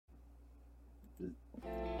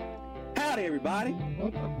Howdy, everybody.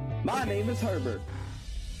 My name is Herbert.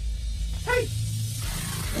 Hey!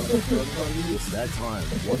 It's that time.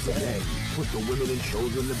 Once again, put the women and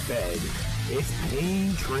children to bed. It's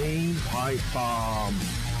Pain Train Pipe Bomb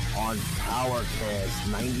on Powercast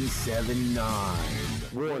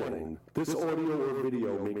 97.9. Warning, this audio or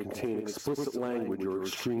video may contain explicit language or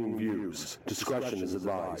extreme views. Discretion is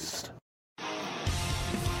advised.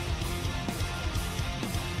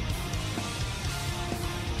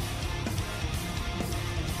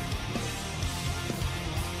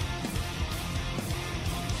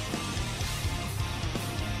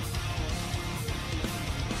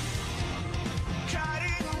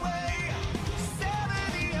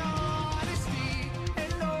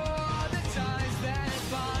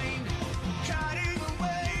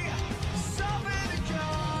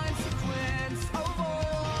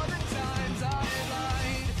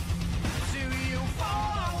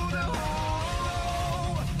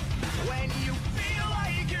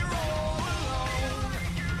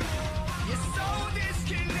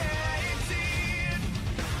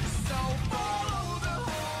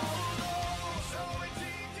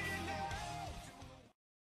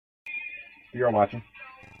 You're watching.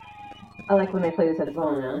 I like when they play this at the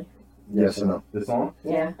phone now. Yes and no. This song?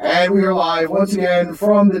 Yeah. And we are live once again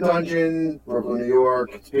from the dungeon, Brooklyn, New York.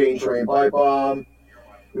 It's Pain Train Pipe Bomb.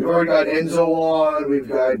 We've already got Enzo on. We've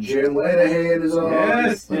got Jim Lenahan is on.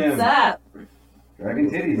 Yes, Jim. What's up?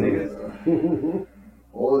 Dragging titties, niggas.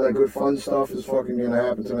 All of that good fun stuff is fucking gonna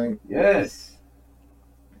happen tonight. Yes.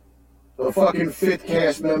 The fucking fifth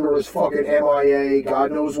cast member is fucking MIA.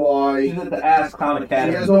 God knows why. She's at the Ass Clown She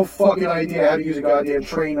Academy. has no fucking idea how to use a goddamn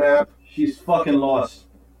train map. She's fucking lost.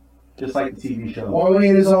 Just like the TV show.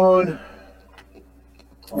 Marlene is on.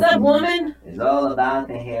 What's up, woman? It's all about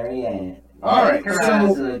the hairy ass. Alright,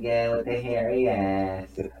 so again with the hairy ass.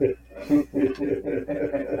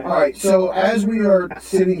 Alright, so as we are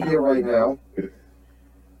sitting here right now,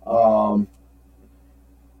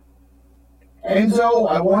 Enzo,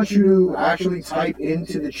 I want you to actually type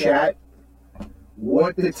into the chat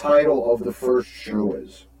what the title of the first show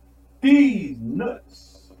is. These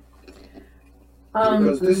nuts.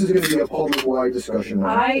 Because this is going to be a public-wide discussion now.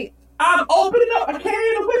 I'm opening up a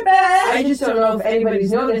can of whip ass. I just don't know if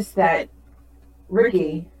anybody's noticed that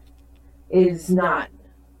Ricky is not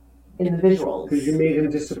in the visuals. Because you made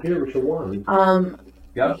him disappear with your wand.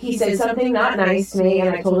 Yep. He said something not nice to me,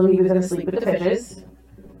 and I told him he was going to sleep with the fishes.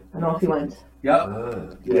 I don't know if he went.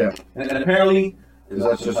 Yep. Yeah. And apparently,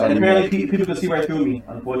 That's just people can see right through me.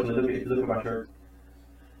 Unfortunately, look at my shirt.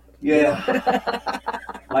 Yeah.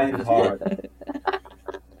 Life is hard.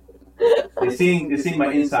 They're seeing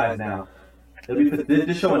my insides now.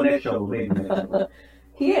 This show and next show will maybe.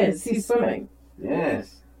 He is. He's swimming.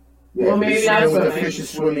 Yes. Yeah, Well, maybe not the swimming. fish is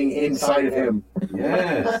swimming inside of him.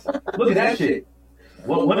 Yes. Look at that shit.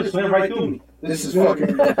 What is swimming right through me? This is fucking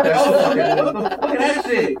the best fucking... Look at that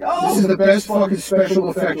shit. This is the best fucking special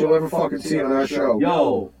effect you'll ever fucking see on our show.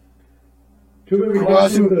 Yo.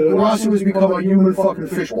 Karasu has become a human fucking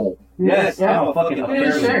fishbowl. Yes. Yeah. I'm a fucking Look at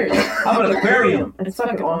his aquarium. shirt. I'm an aquarium. It's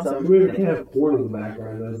fucking awesome. We can't have porn in the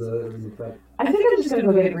background as a effect. I think I'm just going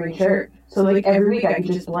to go get a green shirt. So, like, every week I can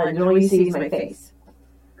just blend. And all you see is my face.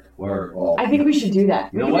 Word. Oh. I think we should do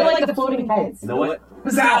that. You We know can be what? like the floating heads. You know what?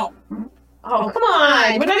 Peace out. Oh, come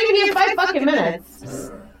on. We're not even here 5 fucking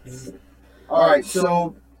minutes. Alright,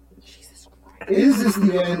 so... Is This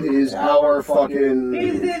the End is our fucking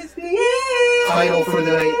Is this the end? title for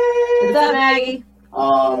the night. What's up, Maggie?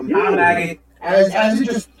 I'm Maggie. As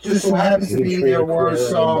it just so happens to be, there were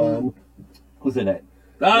some... Who's in that?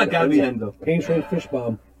 Gotta be Endo. Pain Train Fish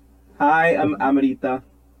Bomb. Hi, I'm Amarita.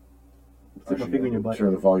 Stick my finger in your butt.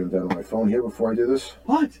 Turn the volume down on my phone here before I do this.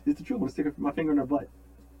 What? It's the truth. I'm gonna stick my finger in her butt.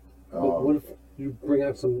 What if you bring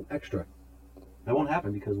out some extra? That won't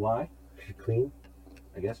happen because why? She's clean?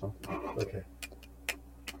 I guess so. Okay.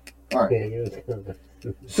 Alright.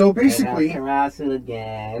 So basically, Karasu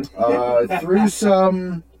again. through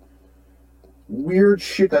some weird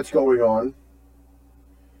shit that's going on,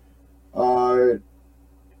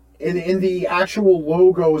 in the actual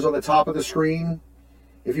logos on the top of the screen,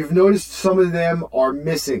 if you've noticed, some of them are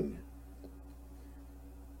missing.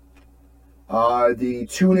 The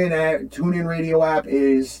TuneIn Radio app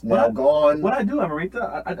is now gone. What I do,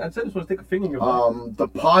 Amarita? I said this was stick a finger in your butt. The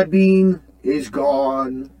Podbean is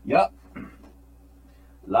gone. Yep.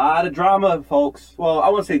 Lot of drama, folks. Well, I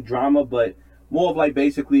wouldn't say drama, but more of like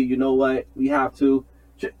basically, you know what? We have to.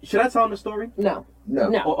 Should I tell them the story? No. No.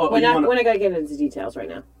 We're not going to get into details right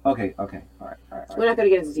now. Okay. All right. We're not going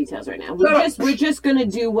to get into details right now. We're just going to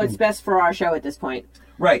do what's best for our show at this point.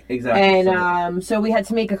 Right, exactly. And so we had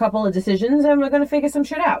to make a couple of decisions, and we're going to figure some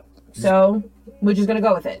shit out. So we're just going to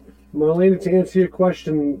go with it. Marlena, to answer your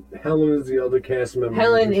question, Helen is the other cast member.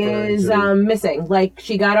 Helen is missing. Like,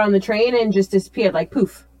 she got on the train and just disappeared, like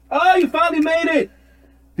poof. Oh, you finally made it!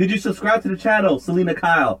 Did you subscribe to the channel, Selena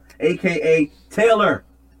Kyle, a.k.a. Taylor?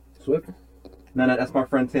 Swift? No, that's my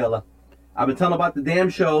friend Taylor. I've been telling her about the damn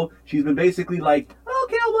show. She's been basically like,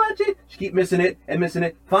 okay, I'll watch it. She keep missing it and missing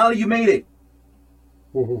it. Finally, you made it.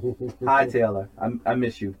 Hi, Taylor. I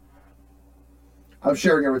miss you. I'm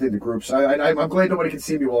sharing everything to groups. I'm glad nobody can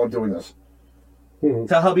see me while I'm doing this.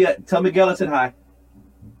 Tell Miguel I said hi.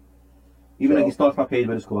 Even though he stalks my page,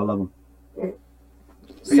 but it's cool. I love him.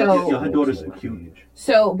 So, her daughter's so cute.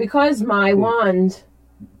 So, because my wand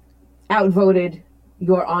outvoted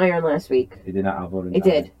your iron last week. It did not outvote it. It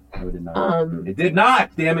did. No, it did not. It did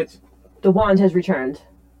not, damn it. The wand has returned.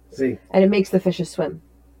 See? And it makes the fishes swim.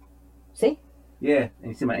 See? Yeah,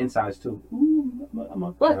 and you see my insides too. Ooh,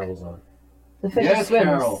 Look. Carol's on. The fish swims.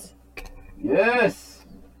 Carol. Yes.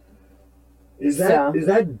 Is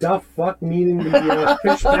that duff fuck meaning the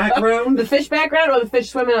fish background? The fish background or the fish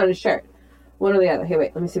swimming on his shirt? One or the other. Here,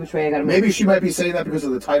 wait. Let me see which way I got to move. Maybe she might be saying that because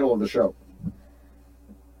of the title of the show.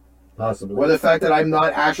 Possibly. Or the fact that I'm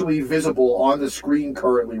not actually visible on the screen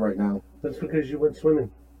currently right now. That's because you went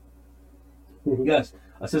swimming. Yes.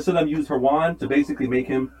 A sister of them used her wand to basically make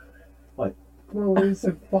him, what? No, he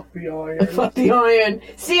said fuck the iron. Fuck the iron.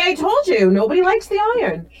 See, I told you. Nobody likes the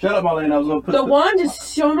iron. Shut up, Marlene. I was going to put The wand is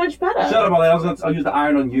so much better. Shut up, Marlene. I'll use the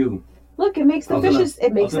iron on you. Look, it makes the fishes.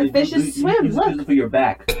 It makes the fishes swim. Use Look. it for your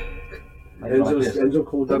back. Enzo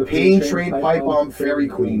called The pain train pipe bomb fairy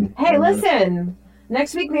queen. Hey, listen.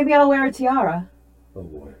 Next week, maybe I'll wear a tiara. Oh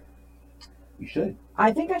boy. You should.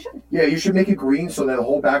 I think I should. Yeah, you should make it green so that the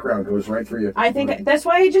whole background goes right for you. I think that's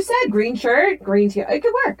why I just said green shirt, green tiara. It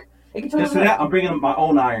could work. It could totally Just for work. that, I'm bringing my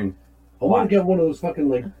own iron. I want to get one of those fucking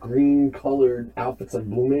like green colored outfits like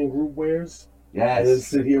Blue Man Group wears. And then Yes.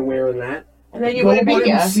 sit here wearing that. And then you wouldn't be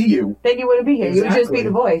Nobody here. will see you. Then you wouldn't be here. You would just be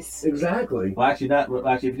the voice. Exactly. Well, actually, not. Well,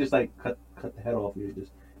 actually, if you just like cut the head off, you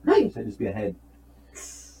just be a head.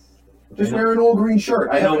 Just wear an old green shirt.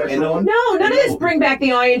 I have an extra one. No, none of this bring back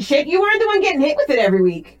the iron shit. You weren't the one getting hit with it every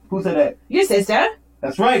week. Who said that? Your sister.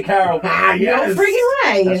 That's right, Carol. Ah, yes. No freaking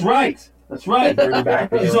way. That's right. That's right. Bring back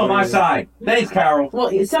the She's on my iron. side. Thanks, Carol.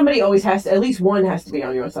 Well, somebody always has to. At least one has to be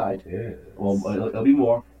on your side. Yeah. Well, it'll be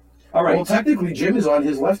more. All right. Well, technically, Jim is on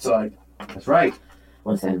his left side. That's right.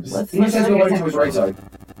 Listen, let's He just has look nobody at to his right side.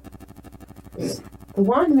 The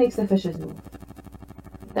wand makes the fishes move.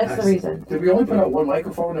 That's the reason. Did we only put out one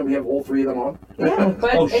microphone and we have all three of them on? Yeah,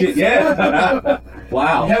 but Oh shit! Yeah. We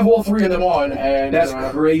Wow. have all three of them on, and That's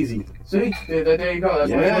crazy. see, there you go.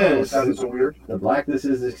 That's why Yes. it sounded so weird. The blackness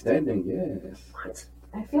is extending. Yes.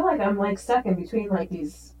 I feel like I'm like stuck in between like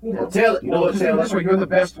these, you know. Well, Taylor, You know what, Taylor? That's why you're the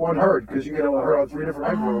best one heard because you get heard on three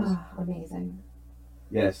different microphones. Amazing.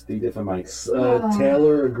 Yes. 3 different mics.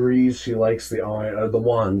 Taylor agrees she likes the iron, the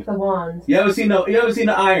wand. The wand. You ever seen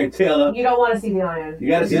the iron, Taylor? You don't want to see the iron. You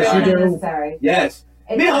gotta see It's the not iron. unnecessary. Yes.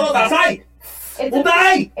 It's Me, hold outside. It's We'll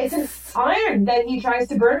die. It's an iron that he tries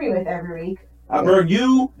to burn me with every week. I burn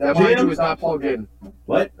you, That mind you Jim. is not plugged in.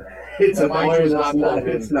 What? It's The an mic iron is that's not not, plugged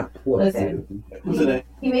in. it's not plugged Listen. in. Who's in it?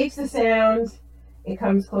 He makes the sound. It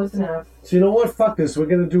comes close enough. So you know what? Fuck this. We're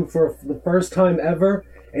going to do for the first time ever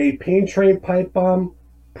a pain train pipe bomb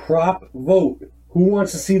prop vote. Who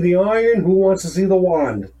wants to see the iron? Who wants to see the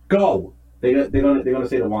wand? Go. They're gonna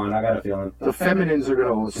say the wand. I got a feeling. The feminines are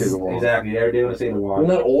going to say the wall. Exactly. They're gonna say the Well, wand.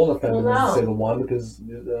 not all the feminists Well, no. say the wand because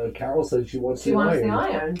Carol said she wants She the wants iron. the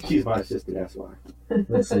iron. She's my sister. That's why.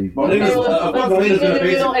 Let's see. Marlena's, of course, Let's Marlena's keep in gonna the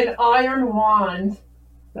middle basic. an iron wand.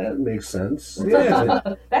 That makes sense. Yeah.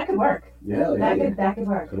 That could work. Yeah, That could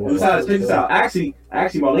work. Besides, check this out. Actually,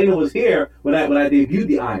 Marlena was here when I debuted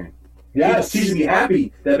the iron. Yes. She should be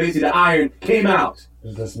happy that basically the iron came out.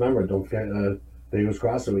 Just remember, don't forget Davis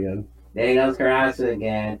Crossing again. There goes Carrasco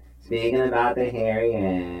again, speaking about the hairy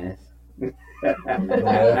ass.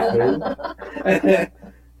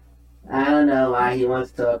 I don't know why he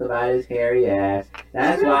wants to talk about his hairy ass.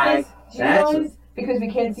 That's why. That's because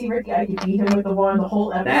we can't see Ricky, I could beat him with the wand the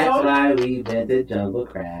whole episode. that's why we invented jungle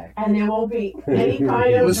crack. And there won't be any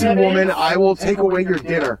kind of Listen, evidence. woman, I will take away your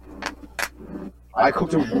dinner. I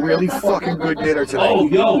cooked a really fucking good dinner tonight. Oh,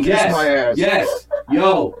 yo, Kiss my ass. yes,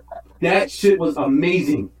 yo, that shit was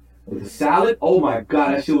amazing. With the salad, oh my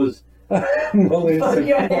god, that shit was. Molly Fuck said,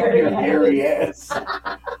 your "Fuck hairy your ass." hairy ass.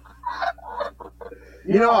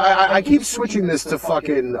 You know, I keep switching this to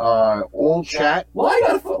fucking old chat, Why you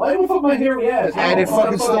gotta fuck my hairy ass? and it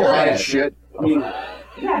fucking still hot as shit. I mean,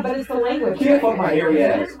 Yeah, but it's the language. You can't fuck my hairy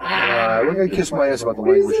ass. We're gonna kiss my ass about the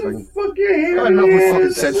language thing. Fuck your hair. Got enough with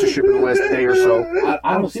fucking censorship in the last day or so.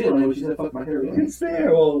 I don't see the language. She said fuck my hairy ass. It's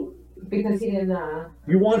there. Well, Because he didn't,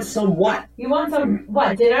 you want some what? You want some,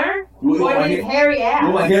 what, dinner? You Or his hairy ass?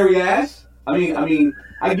 want my hairy ass? I mean,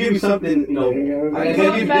 I give you something, you know. I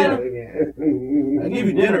give you dinner. I give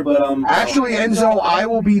you dinner, but Actually, Enzo, I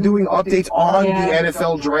will be doing updates on the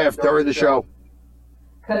NFL draft during the show.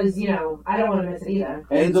 Because, you know, I don't want to miss it either.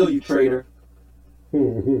 Enzo, you traitor.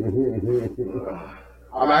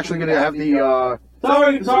 I'm actually gonna have the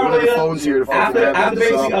Sorry, one of the Leah. phones here to After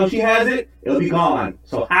basically she has it, it'll be gone.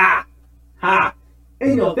 So ha,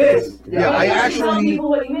 in your face. Yeah, I Tell actually people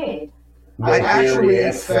what you made.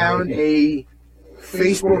 found a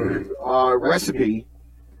Facebook recipe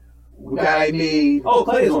that I made. Oh,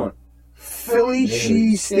 Clay is on. Philly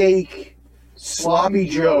cheesesteak sloppy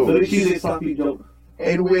joe. Philly cheesesteak sloppy joe.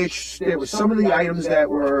 In which there were some of the items that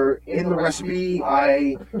were in the recipe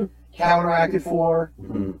I counteracted for.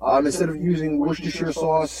 Instead of using Worcestershire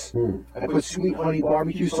sauce, I put sweet honey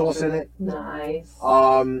barbecue sauce in it. Nice.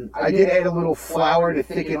 I did add a little flour to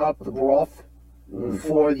thicken up the broth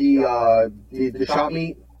for the chop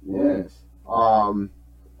meat. Yes. Oh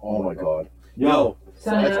my god. Yo. So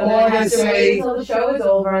That's now all I'm I gonna gotta have to say. wait until the show is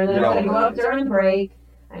over, and then No. I'm gonna go up during the break.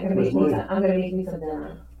 I'm gonna make me some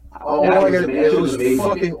dinner. Oh That my was god, amazing. it That was was amazing.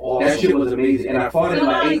 fucking awesome. That shit was amazing, and I fought it Come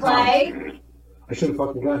like on, 8 times. Clay. I should have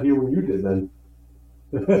fucking got here when you did then.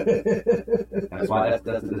 That's why that's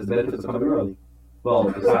the benefits of coming early. Well,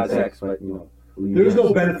 besides sex, but you know. There's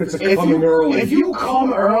no benefits of If coming early. if you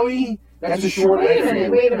come early, that's a short Wait a end for minute,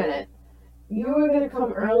 you. wait a minute. You were gonna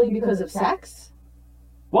come early because of sex?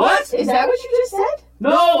 What? Is that what you just said?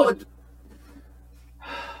 No.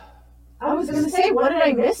 I was gonna say, what did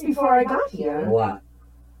I miss before I got A here? lot.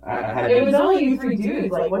 I had It was only you three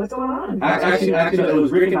dudes. Like, what's going on? actually, it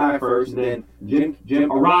was Rick and I first, and then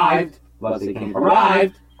Jim arrived. Well, they came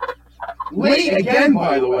arrived. Late again,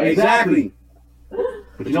 by the way. Exactly.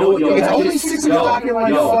 But you know what? Yo, It's that only shit- 6 yo, o'clock in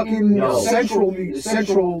like yo, fucking yo. central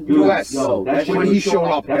Dude, US yo, that shit when he showed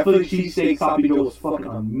up. That Philly cheesesteak sloppy joe was fucking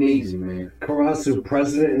amazing, man. Karasu,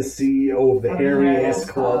 president and CEO of the Hairy Ass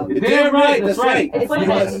Club. You're damn right. That's right. It's like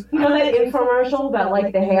that, you know that infomercial about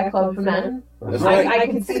like the hair club for men? That's right. I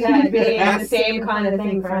can see that being the same kind of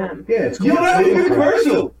thing for him. Yeah, it's Yo, called that's a good Twitter.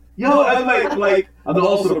 commercial. Yo, I'm like, I'm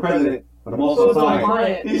also the president, but I'm also So fine.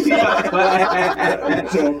 quiet. You see Hairy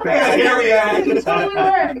ass. Totally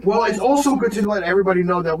work. Well, it's also good to let everybody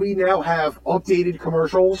know that we now have updated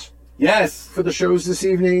commercials Yes. for the shows this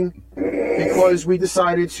evening because we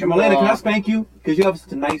decided to. And Milena, can I spank you? Because you have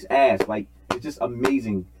such a nice ass. Like, it's just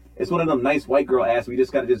amazing. It's one of them nice white girl ass where you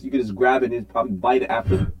can just grab it and probably bite it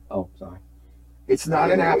after. Oh, sorry. It's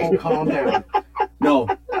not an apple. Calm down. No,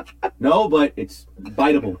 but it's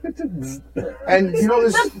biteable. And you know,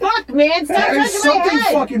 What the fuck, man? Stop there's touching my something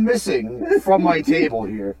head. fucking missing from my table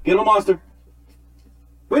here. Get him, monster.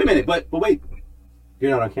 Wait a minute, but wait.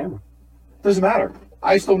 You're not on camera. Doesn't matter.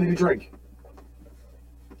 I still need a drink.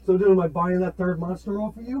 So, dude, am I buying that third monster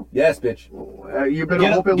off of you? Yes, bitch. You better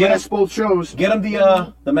Get hope up, it get lasts up. both shows. Get him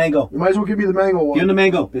the mango. You might as well give me the mango one. Give him the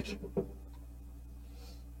mango, bitch.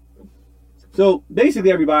 So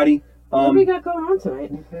basically, everybody. What do we got going on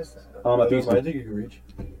tonight? I think I think you can reach.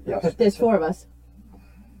 Yes. There's 4 of us.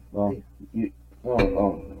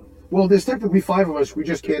 Well, there's technically 5 of us. We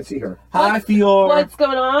just can't see her. Hi, Fior. What's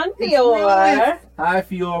going on, Fior? Hi,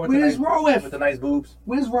 Fior. Where's Roif? With the nice boobs.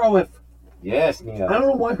 Where's Roif? Yes, I Nia. don't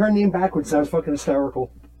know why her name backwards sounds fucking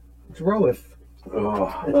hysterical. It's Roif.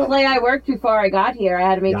 Clay, I worked before I got here. I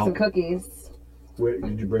had to make No. some cookies. Where,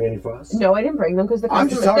 did you bring any for us? No, I didn't bring them because the I'm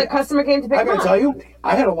just customer, telling the customer came to pick I them gotta up. tell you,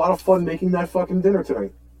 I had a lot of fun making that fucking dinner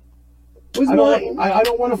tonight. Where's I mine?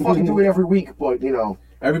 don't want to fucking do it every week, but you know.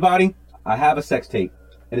 Everybody, I have a sex tape.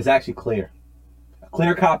 It is actually clear. A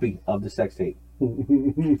clear copy of the sex tape. See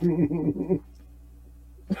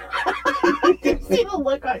the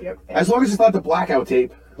look on your face. As long as it's not the blackout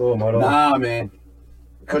tape, Oh, my God. Nah, man.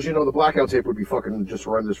 because you know the blackout tape would be fucking just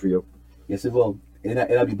horrendous for you. Yes, it will.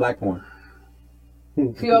 It'll be black porn.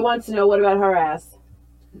 Fior wants to know what about her ass.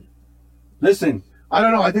 Listen. I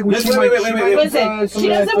don't know. I think we Listen, should. wait. Listen, she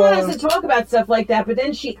doesn't want us to talk about stuff like that, but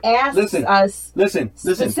then she asks Listen. us Listen.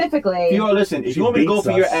 specifically. Fior, listen. If She you want me to go beats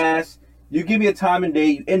for your us. ass, you give me a time and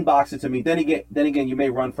day. You inbox it to me. Then again, you may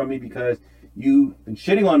run from me because you've been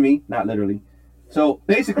shitting on me. Not literally. So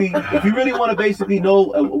basically, if you really want to basically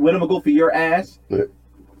know when I'm gonna go for your ass,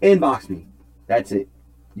 inbox me. That's it.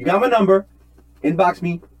 You got my number. Inbox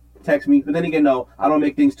me, text me. But then again, no, I don't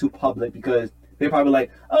make things too public because they're probably like,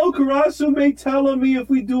 "Oh, Karasu may tell on me if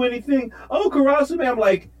we do anything." Oh, Karasu may. I'm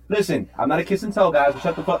like, Listen, I'm not a kiss and tell, guys. But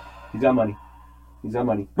shut the fuck. He's got money. He's got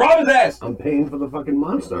money. Rob his ass. I'm paying for the fucking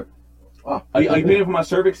monster. Are you paying for my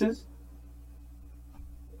cervixes?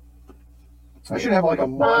 I should have like a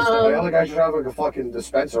monster. I feel like I should have like a fucking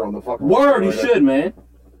dispenser on the fucking. Word, you should, man.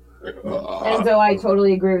 Enzo, I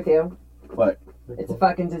totally agree with you. What? It's a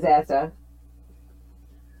fucking disaster.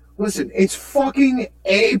 Listen, it's fucking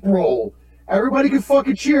April. Everybody can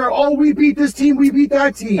fucking cheer. Oh, we beat this team. We beat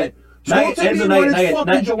that team. Talk to me when it's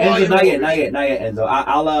fucking July. Not yet, Enzo.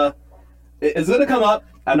 I'll it's gonna come up.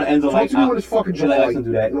 I know Enzo Talk to me when it's fucking July. Likes to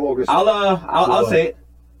do that. In August. I'll say it.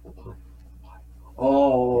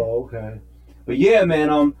 Oh, okay. But yeah,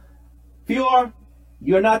 man. Fior,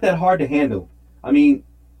 you're not that hard to handle. I mean,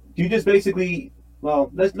 you just basically.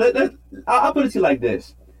 Well, I'll put it to you like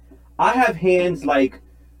this. I have hands like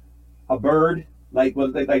a bird, like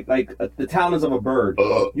the talons of a bird.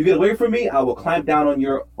 You get away from me, I will clamp down on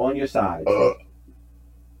your sides.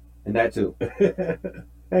 And that too.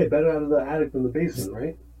 Hey, better out of the attic than the basement,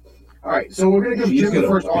 right? All right, so we're gonna give She's Jim the gonna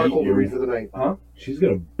first beat article to you. read for the night. Huh? She's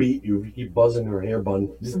gonna beat you if you keep buzzing her hair bun.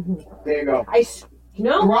 There you go. You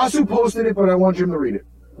know? Rasu posted it, but I want Jim to read it.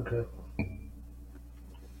 Okay.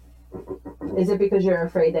 Is it because you're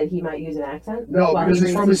afraid that he might use an accent? No, While because he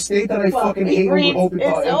it's from a reads state that I Well, fucking he hate and would reads hope it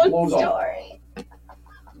his own blows up. story.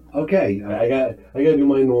 Okay, I gotta do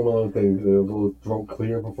my normal thing, a little throat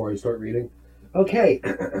clear before I start reading. Okay.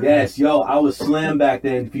 Yes, yo, I was slam back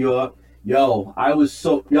then, Fior. Yo, I was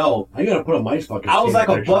so I gotta put on my fucking. I was like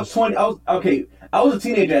a pictures. $120. I was a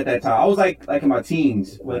teenager at that time. I was like in my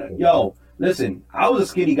teens. But yo, listen, I was a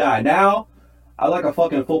skinny guy. Now I like a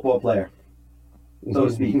fucking football player, so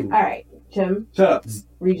to speak. All right, Jim. Shut up.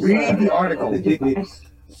 Read Read the article.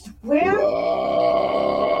 Where?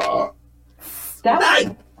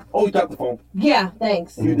 That Oh, you dropped the phone. Yeah,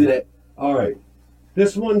 thanks. You did it. All right.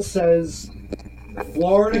 This one says,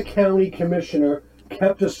 Florida County Commissioner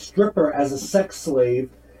kept a stripper as a sex slave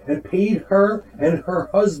and paid her and her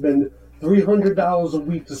husband $300 a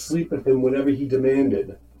week to sleep with him whenever he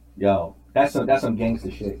demanded. Yo, that's some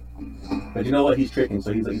gangster shit. But you know what? He's tricking,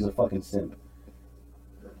 so he's a fucking simp.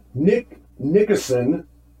 Nick Nickerson,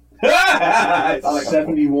 It's like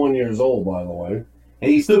 71 years old, by the way,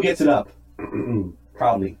 and he still gets it up.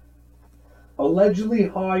 Proudly. allegedly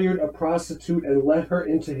hired a prostitute and let her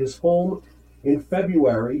into his home in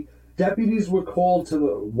February. Deputies were called to the...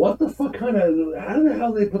 What the fuck kind of... I don't know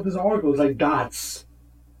how they put this article. It's like dots.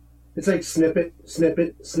 It's like snippet.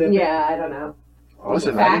 Yeah, I don't know.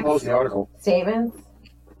 Listen, I didn't post the article. Statements?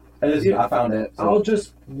 I found it. So. I'll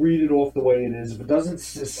just read it off the way it is. If it doesn't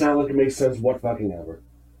sound like it makes sense, what fucking ever.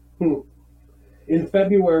 In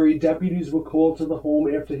February, deputies were called to the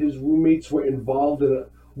home after his roommates were involved in a...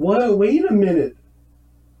 What? Wait a minute.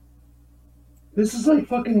 This is like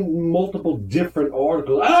fucking multiple different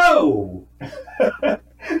articles. Oh!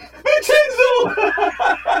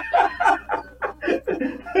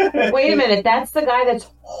 Wait a minute, that's the guy that's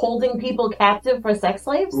holding people captive for sex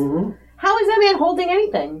slaves? Mm-hmm. How is that man holding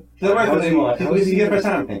anything? How does he get for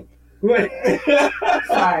something? Right.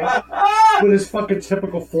 Sorry. With his fucking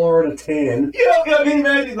typical Florida tan. Yo, can you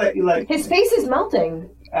imagine? Like, His face is melting.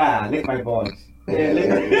 lick my balls.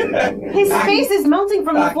 Yeah, His face is melting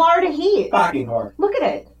from the Florida heat. Fucking hard. Look at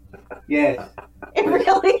it. Yes. It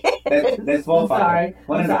really is. That's both fucking. Sorry.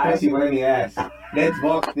 One in the pussy, one in the ass. That's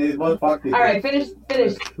both fucking. All right, finish.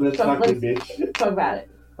 Let's fucking bitch. Talk about it.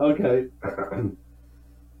 Okay.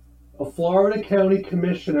 A Florida County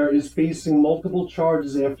Commissioner is facing multiple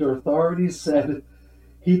charges after authorities said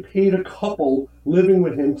he paid a couple living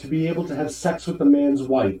with him to be able to have sex with the man's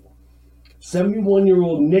wife.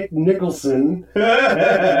 71-year-old Nick Nicholson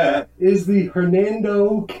is the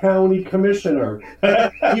Hernando County Commissioner.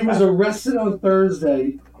 He was arrested on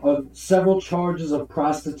Thursday on several charges of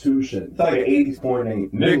prostitution. It's like an 80s porn name.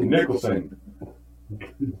 Nick Nicholson.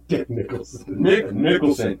 Dick Nicholson. Nick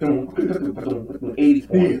Nicholson. 80s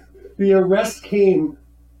porn. The arrest came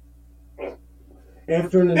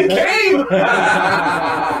after an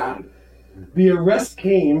The arrest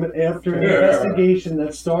came after an investigation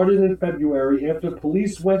that started in February after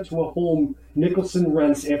police went to a home Nicholson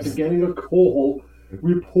rents after getting a call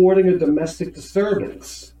reporting a domestic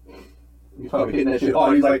disturbance. He's probably hitting that shit.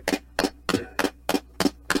 Oh, he's like,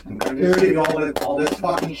 I'm just getting all this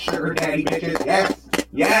fucking sugar daddy bitches.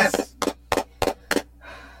 Yes.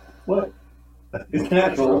 What? It's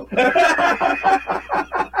natural.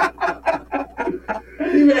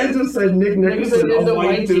 He just said Nick Nicholson, a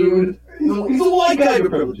white dude. He's a white guy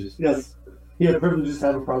with privileges. Yes. He had privileges to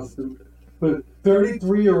have a prostitute. But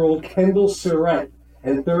 33-year-old Kendall Surratt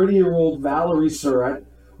and 30-year-old Valerie Surratt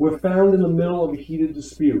were found in the middle of a heated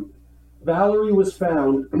dispute. Valerie was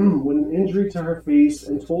found with an injury to her face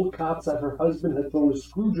and told cops that her husband had thrown a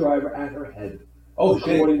screwdriver at her head. Oh,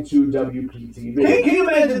 shit. According to WPTV. Can you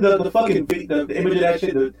imagine the fucking the image of that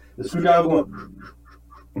shit? The screwdriver going.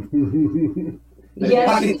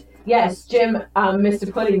 Yes, Jim,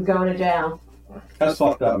 Mr. Pudding's going to jail. That's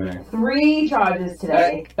fucked up, man. 3 charges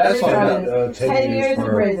today. That's Three fucked charges. up. 10 years in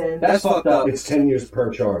prison. That's fucked up. It's 10 years per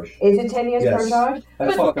charge. Is it 10 years per charge?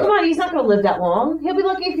 That's But fucked come up. on, he's not going to live that long. He'll be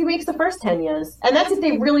lucky if he makes the first 10 years. And that's if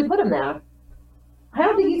they really put him there. I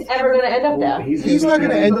don't think he's ever going to end up there. He's not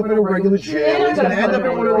going to end up in a regular jail. He's going to end up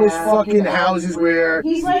in one of those fucking houses where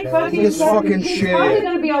He's like fucking, he gets fucking he's shit. probably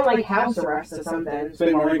going to be on like house arrest or something.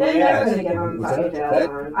 Spin my ring They're my never ass. going to get him on fucking jail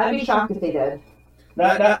time. I'd be shocked if they did.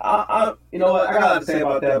 You know what? I got a lot to say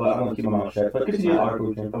about that, but I'm gonna keep my mouth shut. But continue the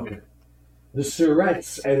article, Jim. Okay. The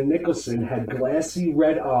Surretts and Nicholson had glassy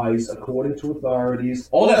red eyes, according to authorities.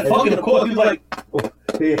 All that fucking, of course, he was like,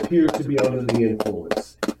 They appeared to be under the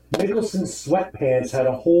influence. Nicholson's sweatpants had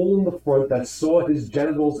a hole in the front that saw his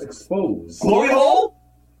genitals exposed. glory hole?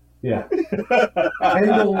 Yeah.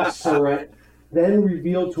 Kendall Surrett then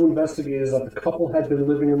revealed to investigators that the couple had been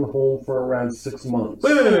living in the home for around 6 months.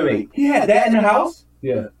 Wait. He had that in the house?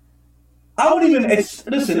 Yeah. I would even,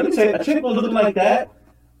 listen, let me tell you, a chick was looking like that,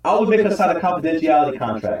 I would make her sign a confidentiality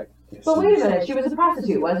contract. But wait a minute, she was a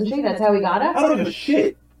prostitute, wasn't she? That's how he got her? I don't give a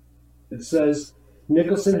shit. It says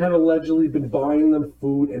Nicholson had allegedly been buying them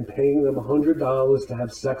food and paying them $100 to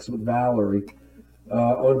have sex with Valerie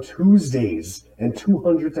on Tuesdays and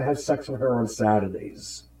 $200 to have sex with her on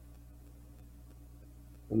Saturdays.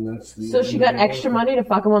 And that's the So she got extra money to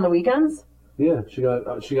fuck him on the weekends? Yeah, she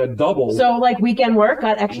got double. So like weekend work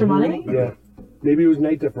got extra money? Yeah, maybe it was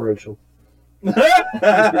night differential. But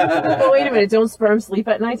wait a minute, don't sperm sleep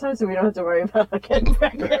at nighttime so we don't have to worry about getting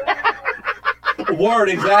pregnant? Word,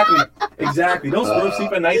 exactly. Don't sperm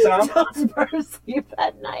sleep at nighttime. Don't sperm sleep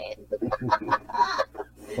at night.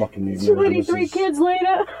 Fucking 23 kids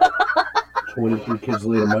later. 23 kids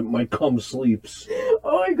later, my cum sleeps.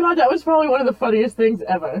 Oh my god, that was probably one of the funniest things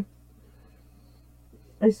ever.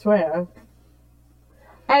 I swear.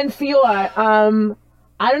 And Fiora,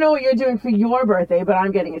 I don't know what you're doing for your birthday, but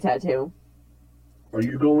I'm getting a tattoo. Are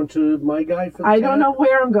you going to my guy for the I don't know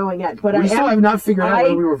where I'm going yet, but we still have not figured out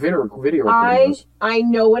whether we were video recording this. I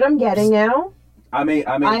know what I'm getting now. I mean,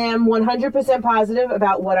 I am 100% positive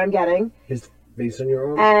about what I'm getting. His face on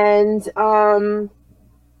your arm? And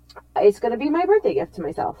it's going to be my birthday gift to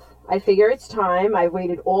myself. I figure it's time. I've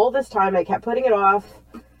waited all this time. I kept putting it off,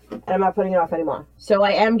 and I'm not putting it off anymore. So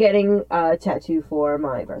I am getting a tattoo for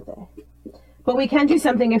my birthday. But we can do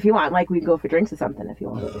something if you want. Like, we'd go for drinks or something if you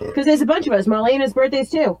want. Because there's a bunch of us. Marlena's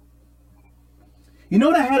birthday's too. You know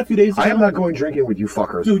what I had a few days ago? I am not going drinking with you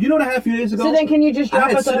fuckers. Dude, you know what I had a few days ago? So then can you just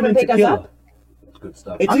drop us off and pick us up? It's good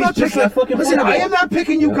stuff. It I'm not tastes just picking, like fucking listen, I Fireball. am not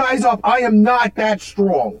picking you guys up. I am not that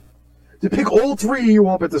strong to pick all 3 of you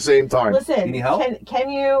up at the same time. Listen, You need help?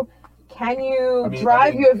 can you I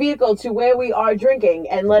mean- your vehicle to where we are drinking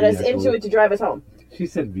and let us into it to drive us home? She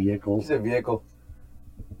said vehicle. It's a vehicle.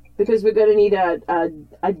 Because we're gonna need a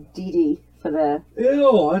DD for the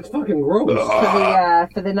Ew, that's fucking gross.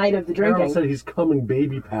 for the night of the Carol drinking. said he's coming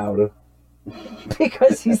baby powder.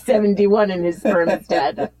 Because he's 71 and his sperm is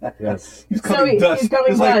dead. Yes. He's So coming dust. he's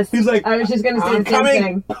coming dust. He's like, I was just gonna say I'm the same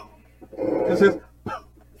coming. thing. This is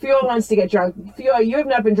Fiora wants to get drunk. Fiora, you have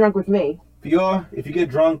not been drunk with me. Fiora, if you get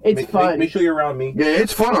drunk, It's fun. Make sure you're around me. Yeah,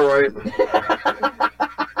 it's fun, all right.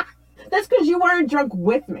 That's because you weren't drunk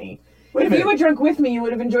with me. Wait a If minute. you were drunk with me, you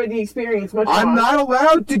would have enjoyed the experience much more. I'm not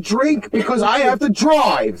allowed to drink because I have to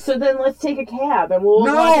drive. So then let's take a cab and we'll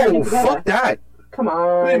go No, together. fuck that. Come Wait a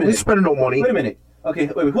on. minute. We spending no money. Wait a minute. Okay,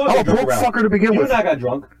 wait, who else I'm a got drunk broke around? fucker to begin You with. and I got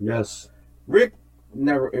drunk. Yes. Rick and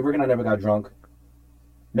I never got drunk.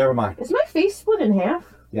 Never mind. Is my face split in half?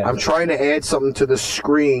 Yeah. I'm trying to add something to the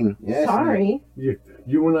screen. Yes, Sorry.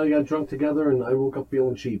 You and I got drunk together, and I woke up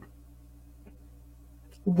feeling cheap.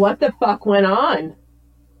 What the fuck went on?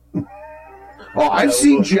 Oh, I've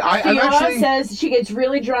seen Jim. I've Fiora says she gets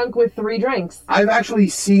really drunk with 3 drinks. I've actually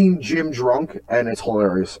seen Jim drunk, and it's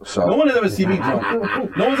hilarious. No So one has ever seen me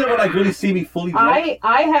drunk. No one's ever like really see me fully drunk.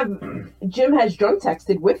 I have Jim has drunk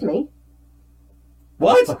texted with me.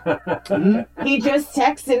 What? He just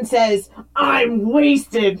texts and says, "I'm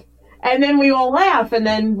wasted." And then we all laugh and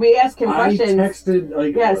then we ask him I questions.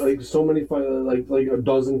 texted Yes. like so many like a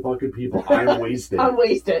dozen fucking people. I'm wasted. I'm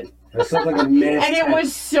wasted. That sounds like a mass And it text.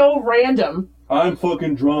 was so random. I'm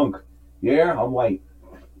fucking drunk. Yeah, I'm white.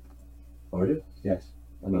 Are you? Yes.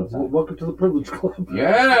 Welcome to the Privilege Club.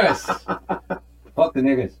 Yes. Fuck the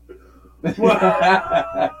niggas.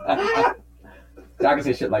 So I can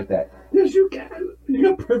say shit like that. Yes, you can.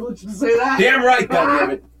 You got privilege to say that. Damn right,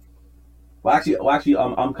 goddammit. Well, actually,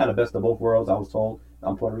 I'm kind of best of both worlds. I was told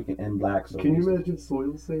I'm Puerto Rican and black. So Can you imagine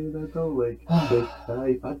Soil saying that though? Like,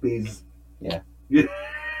 hi, puppies. Yeah. Yeah.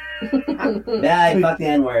 Nah, fuck the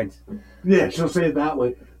N-words. Yeah, she'll say it that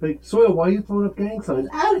way. Like, Soil, why are you throwing up gang signs?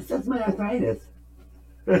 Oh, it's just my arthritis.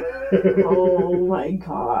 Oh my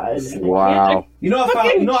god. Wow. You know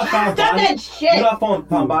I found Stop Bonnie. that shit. You know I found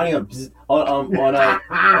Bonnie on a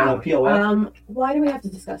POF. Why do we have to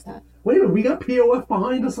discuss that? Wait a minute, we got POF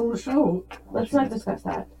behind us on the show. Let's not discuss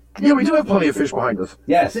that. Yeah, we do have plenty of fish behind us.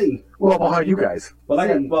 Yes. See, Well, behind you guys.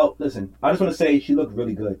 Well, listen. I just want to say she looked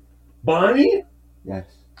really good. Bonnie? Yes.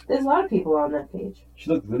 There's a lot of people on that page She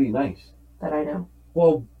looked really nice. that I know.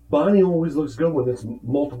 Well, Bonnie always looks good when there's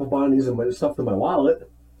multiple Bonnies and my stuff in my wallet.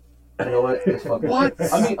 You know what? It's fucking. What?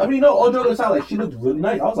 I mean, no. All jokes aside, like she looked really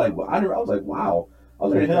nice. I was like, wow. I was like, wow. I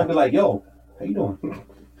was gonna hit her and be like, yo, how you doing?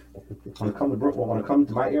 Want to come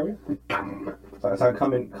to my area? So I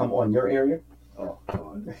come on your area? Oh,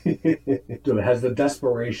 God. Dude, has the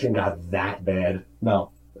desperation got that bad?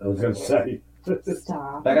 No. I was going to say.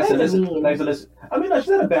 Stop. Like I said, That's listen. mean. Like I said, listen. I mean, no, she's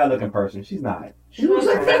not a bad looking person. She's not. She looks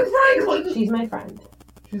like Ben Franklin! She's my friend.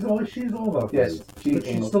 She's all about Yes, friends. she But she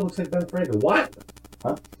ain't- still looks like Ben Franklin. What?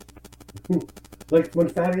 Huh? Like when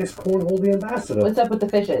Thaddeus Cornhole the ambassador. What's up with the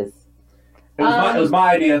fishes? It was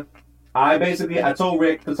my idea. I told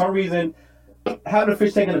Rick, for some reason, having a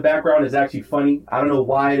fish tank in the background is actually funny. I don't know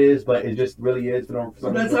why it is, but it just really is. For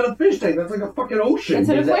some That's reason. not a fish tank. That's like a fucking ocean. It's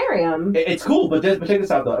an Is that- aquarium. It's cool, but check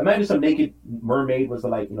this out though. Imagine some naked mermaid was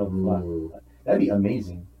like, that'd be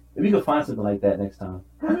amazing. If we could find something like that next time.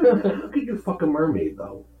 How could you fuck a mermaid,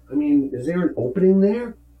 though? I mean, is there an opening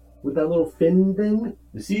there? With that little fin thing?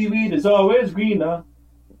 The seaweed is always greener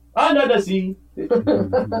under the sea.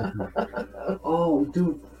 Oh,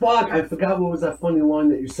 dude, fuck. I forgot what was that funny line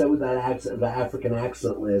that you said with that accent, the African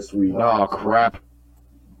accent last week. Oh, crap.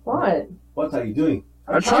 What? What's how you doing?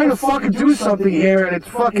 I'm trying to fucking do something here, and it's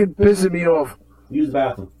fucking pissing me off. Use the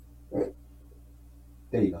bathroom.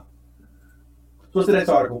 There you go. So what's the next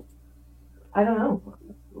article? I don't know.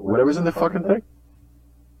 Whatever's in the fucking thing.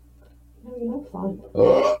 No, you're not fun.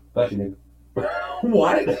 Bless you,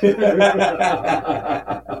 What?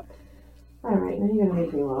 nigga. Alright, now you're gonna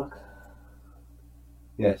make me look.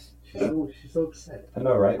 Yes. She's so upset. I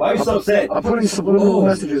know, right? Why are you so upset? I'm putting subliminal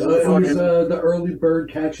messages in the it was, fucking... the early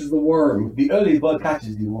bird catches the worm. The early bug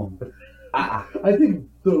catches the worm. I think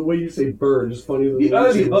the way you say bird is funnier than The the way you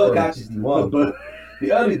early say bug worm. catches the worm. But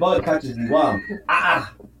The early bug catches the worm.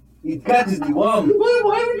 It catches the worm.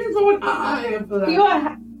 why would you throw an eye after that?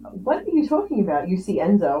 Fiora, what are you talking about? You see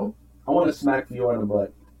Enzo. I want to smack Fiora in the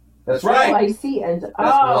butt. That's Oh, right. I see Enzo.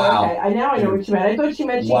 wow. Okay. Now I know what you meant. I thought she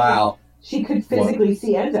meant Wow. she could physically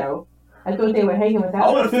see Enzo. I thought they were hanging without.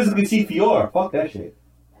 I want to physically see Fiora. Fuck that shit.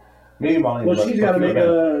 Maybe Molly. Well, she's got to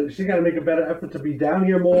make a better effort to be down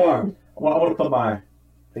here more. I want to put my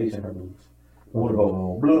face in her boobs.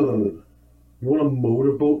 Motorboat. You want a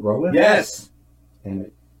motorboat rower? Yes. Damn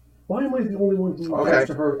it. Why am I the only one who Okay. refers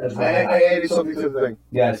to her as that? I added something to the thing.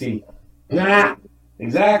 Yeah. See. Nah.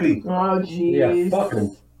 Exactly. Oh, jeez. Yeah, fuck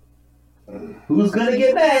him. Who's gonna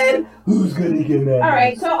get mad? Who's gonna get mad? All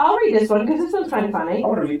right, so I'll read this one because this one's kind of funny. I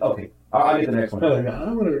want to read. Okay. I'll get the next one.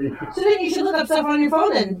 I want to read. So then you should look up stuff on your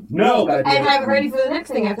phone then, No. and have it ready for the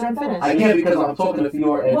next thing after I'm finished. I can't because I'm talking to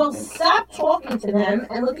Fiora. And, Well, stop talking to them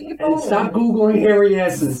and look at your phone. And stop Googling hairy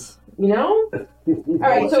asses. You know? All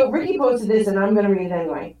right, so Ricky posted this, and I'm going to read it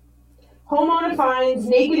anyway. Homeowner finds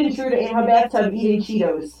naked intruder in her bathtub eating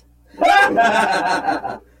Cheetos.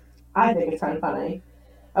 I think it's kind of funny.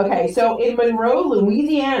 Okay, so in Monroe,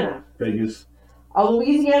 Louisiana, Vegas. a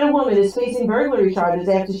Louisiana woman is facing burglary charges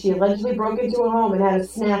after she allegedly broke into a home and had a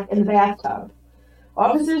snack in the bathtub.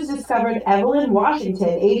 Officers discovered Evelyn Washington,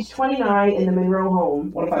 age 29, in the Monroe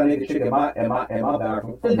home. What if I make a chick in my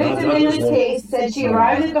bathroom? The victim in this case said she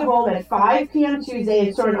arrived at the home at 5 p.m. Tuesday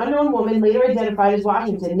and saw an unknown woman, later identified as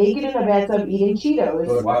Washington, naked in a bathtub eating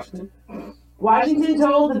Cheetos. Washington? Washington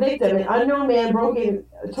told the victim an unknown man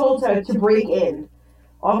told her to break in.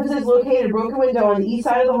 Officers located a broken window on the east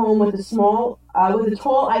side of the home with a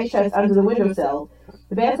tall ice chest under the windowsill.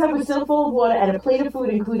 The bathtub was still full of water and a plate of food,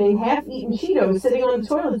 including half-eaten Cheetos, sitting on the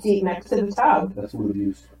toilet seat next to the tub. That's food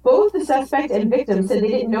abuse. Both the suspect and victim said they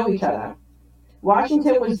didn't know each other.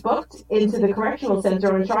 Washington was booked into the correctional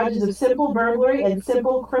center on charges of simple burglary and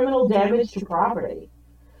simple criminal damage to property.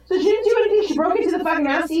 So she didn't do anything. She broke into the fucking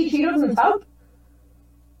house to eat Cheetos in the tub.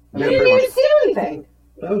 She Yeah, didn't pretty even much. steal anything.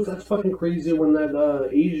 That's fucking crazy when that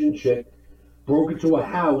Asian chick broke into a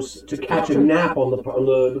house to catch a nap on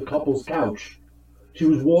the couple's couch. She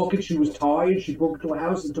was walking, she was tired, she broke into a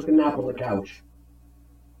house and took a nap on the couch.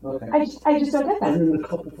 Okay. I just don't get that. And then the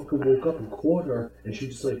couple fucking woke up and caught her, and she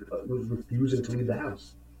just like was refusing to leave the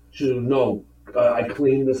house. She said, "No, I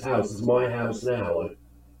cleaned this house. It's my house now." Like,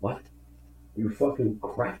 what? You fucking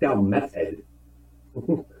cracked out meth head.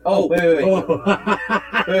 Oh, wait.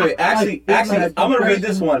 Actually, I'm gonna read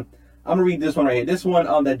this one. I'm gonna read this one right here. This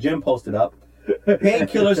one that Jim posted up.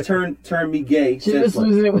 Painkillers turn me gay. Jim was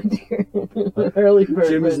losing it with your early bird.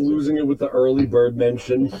 Jim is losing it with the early bird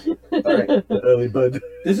mention. All right, The early bird.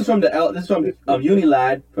 this is from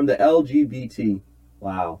Unilad from the LGBT.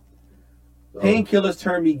 Wow. Painkillers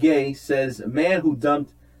turn me gay, says man who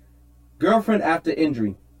dumped girlfriend after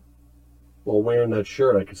injury. Well, wearing that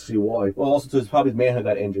shirt, I can see why. Well, also to his probably his man who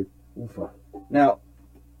got injured. Oofa. Now,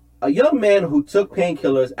 a young man who took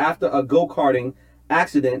painkillers after a go-karting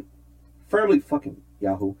accident firmly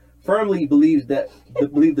believes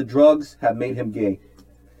the drugs have made him gay.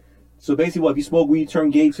 So basically, what if you smoke weed, you turn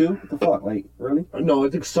gay too? What the fuck? Like, really? No, I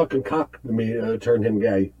think sucking cock turned him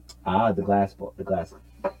gay. Ah, the glass.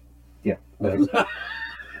 Yeah.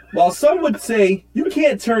 While some would say you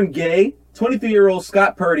can't turn gay, 23-year-old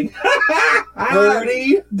Scott Purdy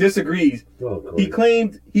disagrees. Oh, He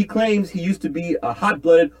claims he used to be a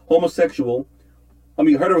hot-blooded heterosexual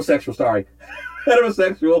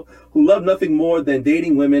who loved nothing more than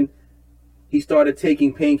dating women. He started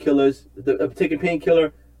taking painkiller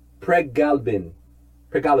pregabalin.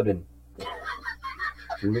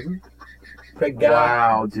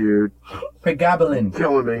 Wow, dude. Pregabalin.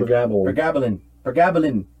 Killing me.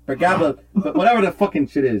 Pregabalin. Whatever the fucking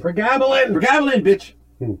shit is. Pregabalin, bitch.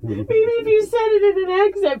 Maybe if you said it in an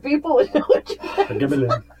accent, people would know what you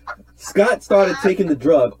meant. Scott started taking the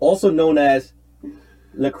drug, also known as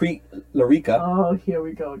Lyrica. Oh, here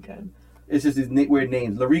we go again. It's just his weird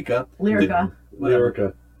names. Lyrica. Lyrica.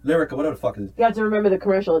 Lyrica. Whatever the fuck is it? You have to remember the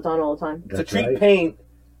commercial. It's on all the time. To treat pain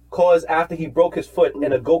caused after he broke his foot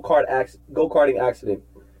in a go-karting accident.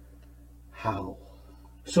 How?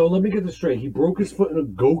 So let me get this straight. He broke his foot in a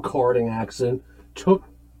go-karting accident, took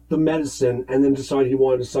the medicine, and then decided he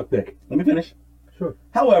wanted to suck dick. Let me finish. Sure.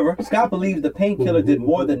 However, Scott believes the painkiller did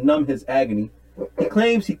more than numb his agony. He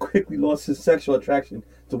claims he quickly lost his sexual attraction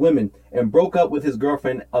to women and broke up with his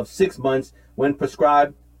girlfriend of 6 months when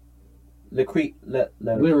prescribed Lyrica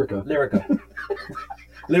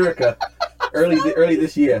early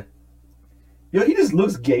this year. Yo, he just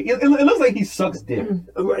looks gay. It looks like he sucks dick.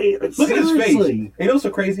 Look at his face. You know what's so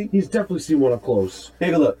crazy? He's definitely seen one up close.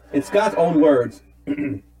 Take a look. In Scott's own words,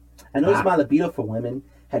 I noticed my libido for women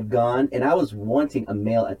had gone, and I was wanting a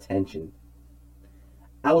male attention.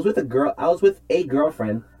 I was with a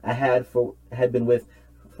girlfriend I had been with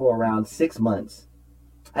for around 6 months.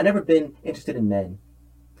 I'd never been interested in men.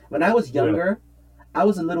 When I was younger, I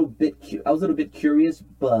was a little bit curious,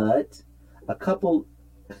 but a couple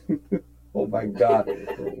oh my god.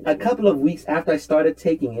 A couple of weeks after I started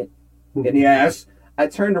taking it in the ass, I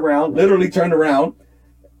literally turned around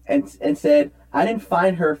and said, I didn't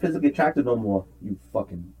find her physically attractive no more. You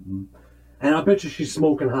fucking. And I bet you she's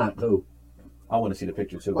smoking hot too. I want to see the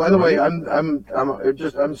picture too. By the way, I'm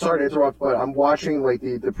sorry to interrupt, but I'm watching like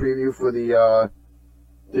the preview for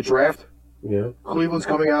the draft. Yeah. Cleveland's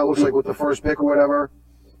coming out, looks like with the first pick or whatever,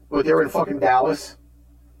 but they're in fucking Dallas,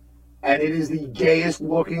 and it is the gayest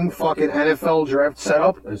looking fucking NFL draft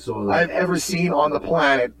setup I saw that. I've ever seen on the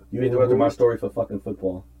planet. You interrupted my story for fucking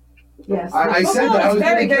football. Yes. I said that I was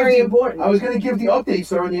very, very important. I was going to give the updates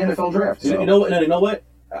during the NFL draft. So. You know what? No, you know what?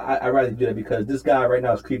 I'd rather do that because this guy right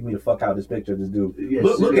now is creeping me the fuck out. This picture of this dude. Yeah,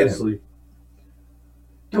 look at him.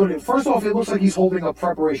 Dude, first off, it looks like he's holding up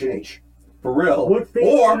Preparation H. For real. What face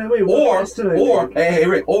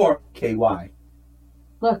or KY.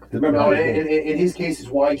 Look. Remember No, how in his case, it's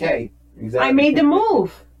YK. exactly. I made the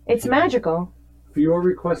move. It's magical. For your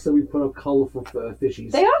request that we put up colorful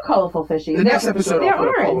fishies. They are colorful fishies. The next episode, they're I'll put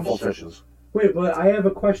up orange. colorful fishes. Wait, but I have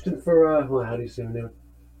a question for, how do you say her name?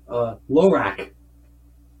 Lorak.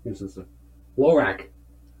 Your sister. Lorak.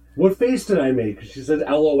 What face did I make? 'Cause she said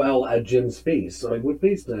LOL at Jim's face. So, like, what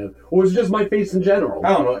face did I have? Or was it just my face in general? I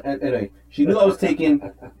don't know. Anyway, she knew I was taking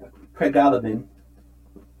pregabalin.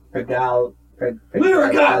 Pregabalin.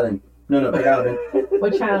 No, pregabalin.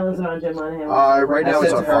 What channel is it on, Jim Monahan? Right now I it's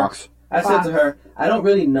said on to her- Fox. I said to her, I don't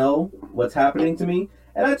really know what's happening to me.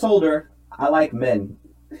 And I told her, I like men.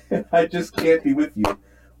 I just can't be with you.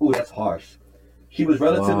 Ooh, that's harsh. She was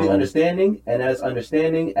relatively understanding, and as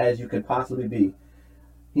understanding as you can possibly be.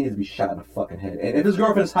 He needs to be shot in the fucking head. And if his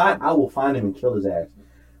girlfriend's hot, I will find him and kill his ass.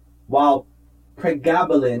 While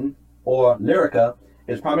pregabalin, or Lyrica,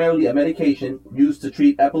 is primarily a medication used to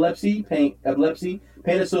treat epilepsy,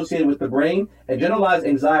 pain associated with the brain, and generalized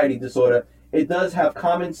anxiety disorder, it does have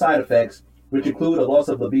common side effects, which include a loss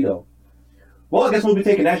of libido. Well, I guess we'll be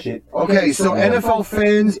taking that shit. Okay, so NFL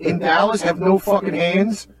fans in Dallas have no fucking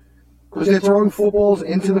hands because they're throwing footballs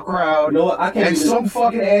into the crowd. You know what? I can't And do this. some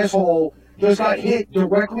fucking asshole just got hit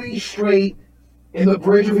directly straight in the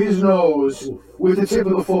bridge of his nose with the tip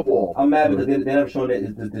of the football. I'm mad because they never shown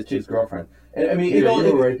that this chick's girlfriend. And, I mean, it goes.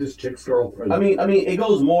 you were right. This chick's girlfriend. I mean, it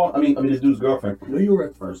goes more. I mean, this dude's girlfriend. No, you were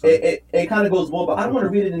at first. It kind of goes more, but I don't want to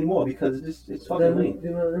read it anymore because it's fucking lame.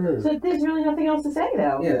 So there's really nothing else to say,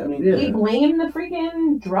 though. Yeah, I mean, He blamed the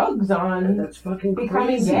freaking drugs on That's fucking becoming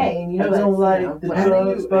crazy. gay. And, you know, I don't that's, like the whatever.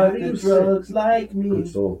 drugs, but the drugs like me. Good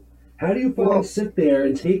soul. How do you fucking sit there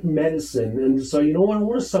and take medicine and decide, you know what, I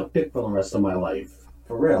want to suck dick for the rest of my life?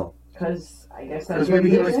 For real. Because I guess that's Because maybe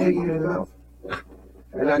he what was it is. taking it in the mouth.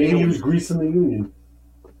 And I Maybe he knew. was greasing the union.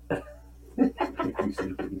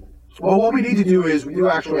 Well, what we need to do is we do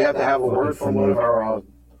actually have to have a word from one of our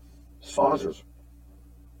sponsors.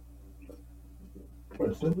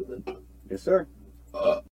 Yes, sir.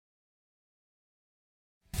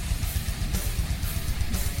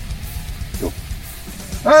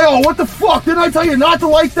 Hey, oh, what the fuck? Didn't I tell you not to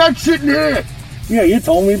like that shit in here? Yeah, you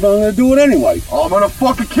told me, but I'm gonna do it anyway. I'm gonna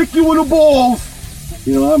fucking kick you in the balls.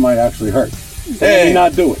 You know, that might actually hurt. Hey. Maybe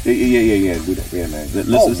not do it. Yeah, do that. Yeah, man.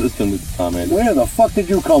 Listen to Tom, man. Where the fuck did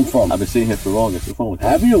you come from? I've been sitting here for long. It's the phone.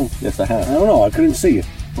 Have you? Yes, I I have. don't know. I couldn't see you.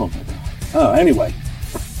 Oh, my God. Oh, anyway.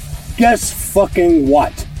 Guess fucking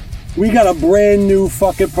what? We got a brand new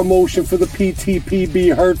fucking promotion for the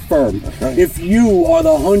PTPB Hurt Firm. That's right. If you are the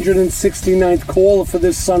 169th caller for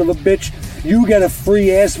this son of a bitch, you get a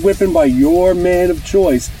free ass whipping by your man of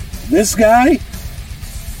choice. This guy,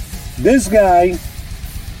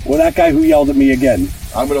 or that guy who yelled at me again.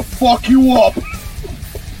 I'm gonna fuck you up.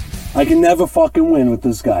 I can never fucking win with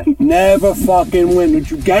this guy. Never fucking win. Did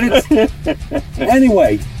you get it?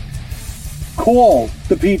 Anyway, call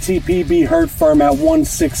the PTPB Hurt Firm at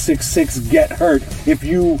 1666-GET-HURT if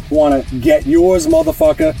you want to get yours,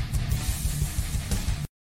 motherfucker.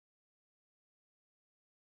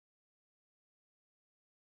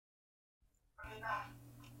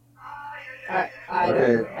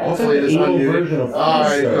 Okay, hopefully this Evil unmuted. version of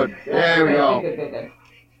Alright, Friendster. good. There we go. Good.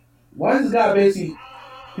 Why is this guy basically?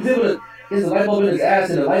 He's able to. There's a light bulb in his ass,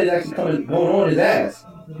 and the light is actually going on his ass.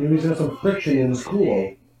 Maybe he's got some friction in his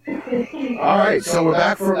culo. Alright, so we're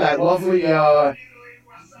back from that lovely,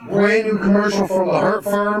 brand new commercial from the Hurt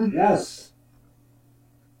Firm. Yes.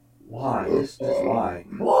 Why? Just why?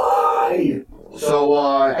 Why? So,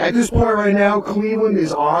 at this point right now, Cleveland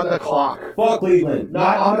is on the clock. Fuck Cleveland.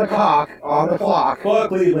 Not on the cock, on the clock. Fuck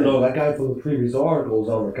Cleveland. No, that guy from the previous article is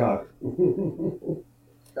on the cock.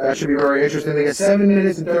 That should be very interesting. They get 7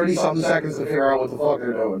 minutes and 30-something seconds to figure out what the fuck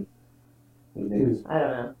they're doing. I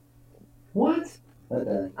don't know. What?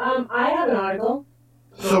 I have an article.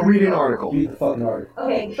 So read an article. Read the fucking article.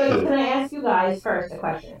 Okay, but can I ask you guys first a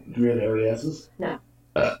question? Do we have hairy asses?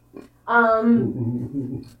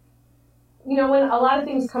 You know, when a lot of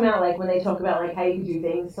things come out, like when they talk about like how you can do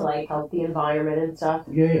things to like help the environment and stuff,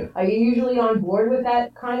 Yeah. are you usually on board with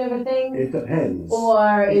that kind of a thing? It depends.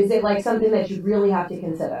 Or is it like something that you really have to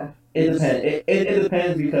consider? It depends. It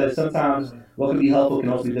depends because sometimes what can be helpful can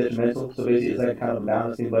also be detrimental. So basically, it's like kind of a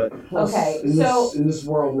balancing. But Okay, in so- this, in this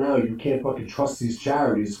world now, you can't fucking trust these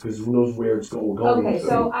charities because who knows where it's going. Okay,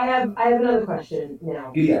 so I have another question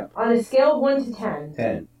now. yeah, On a scale of 1 to 10,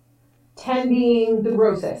 10. 10 being the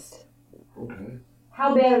grossest, Okay.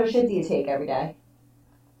 how bad of a shit do you take every day?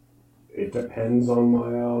 It depends on my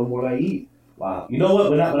what I eat. Wow. You know what?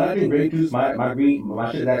 When I drink grape juice, my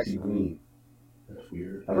shit is actually green. That's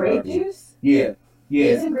weird. Grape juice? Yeah.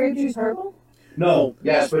 Isn't grape juice purple? No.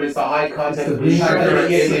 Yes, but it's the high content of Green sugar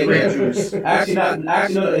Yeah. in grape juice. Actually,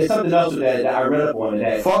 no. It's something else with that I read up on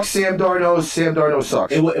that. Fuck Sam Darno. Sam Darno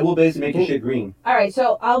sucks. It will basically make your shit green. Alright,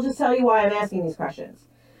 so I'll just tell you why I'm asking these questions.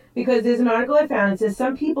 Because there's an article I found that says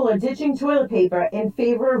some people are ditching toilet paper in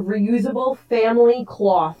favor of reusable family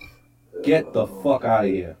cloth. Get the fuck out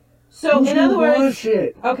of here. So in other words,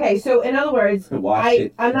 shit. okay, so in other words, Wash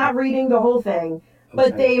it. I'm not reading the whole thing,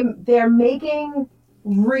 but they're making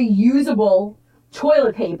reusable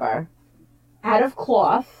toilet paper out of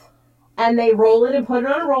cloth, and they roll it and put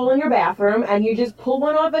it on a roll in your bathroom, and you just pull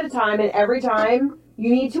one off at a time, and every time you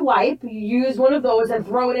need to wipe, you use one of those and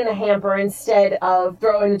throw it in a hamper instead of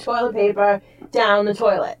throwing the toilet paper down the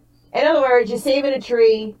toilet. In other words, you're saving a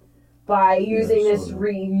tree by using this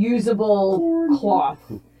reusable cloth.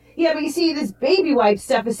 Yeah, but you see, this baby wipe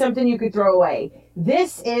stuff is something you could throw away.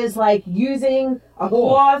 This is like using a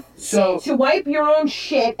cloth to wipe your own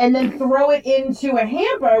shit and then throw it into a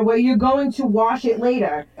hamper where you're going to wash it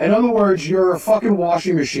later. In other words, your fucking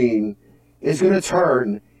washing machine is going to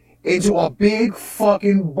turn into a big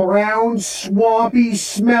fucking brown, swampy,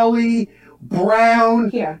 smelly, brown,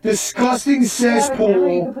 disgusting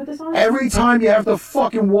cesspool every time you have to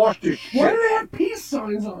fucking wash this shit. Why do they have peace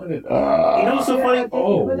signs on it? You know what's so funny?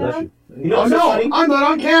 You know what's so funny? I'm not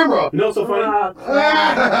on camera. You know what's so funny?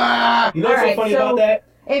 You know what's so funny about that?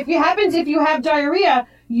 If you have diarrhea,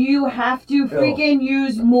 you have to freaking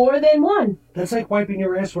use more than one. That's like wiping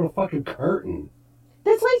your ass with a fucking curtain.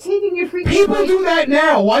 That's like taking your freaking... People do that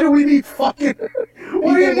now. Why do we need fucking...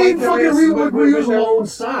 What do you need fucking reusable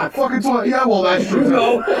sock? Fucking toilet. Yeah, well, that's true.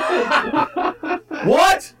 No.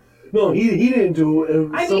 What? No, he didn't do it.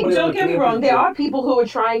 I mean, don't get me wrong. There are people who are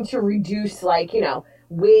trying to reduce, like, you know,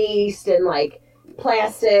 waste and, like,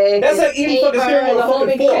 plastic. That's like eating fucking cereal with a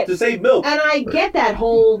fucking fork to save milk. And I get that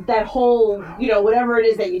whole, you know, whatever it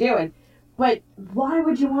is that you're doing. But why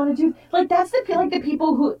would you want to do... Like, that's the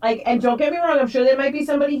people who... Like, and don't get me wrong, I'm sure there might be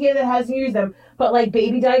somebody here that hasn't used them. But, like,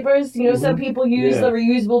 baby diapers, you know, some people use the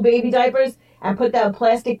reusable baby diapers and put that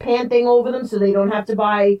plastic pan thing over them so they don't have to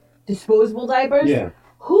buy disposable diapers. Yeah.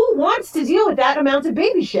 Who wants to deal with that amount of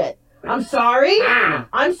baby shit? I'm sorry.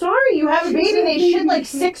 I'm sorry. You have a baby, they shit like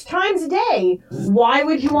 6 times a day. Why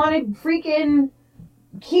would you want to freaking...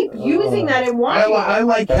 keep using that and washing I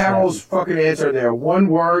like Carol's fucking answer there. One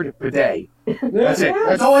word, bidet. That's it.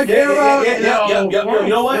 That's all I care about. You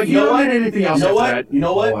know what? You don't need anything else. You know what? You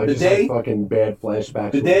know what? I The just had day. fucking bad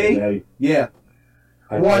flashbacks. The day. Yeah.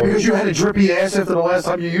 Why? Because you had a drippy ass after the last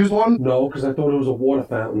time you used one? No, because I thought it was a water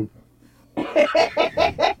fountain.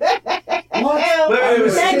 What?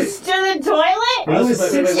 Next to the toilet? I was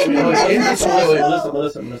 16 in the toilet.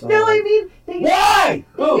 Listen. No, I mean, why?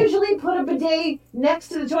 They usually put a bidet next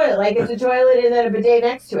to the toilet. Like, it's a toilet and then a bidet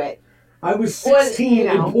next to it. I was 16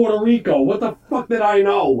 in Puerto Rico. What the fuck did I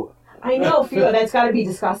know? I know, Fio, that's got to be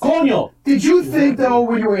disgusting. Coño! Did you think, though,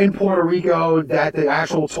 when you were in Puerto Rico, that the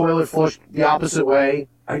actual toilet flushed the opposite way?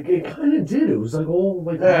 It kind of did. It was like all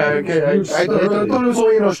like... I thought it was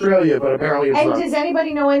only in Australia, but apparently it's not. And does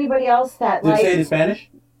anybody know anybody else that, Did it say it in Spanish?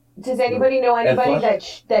 Does anybody know anybody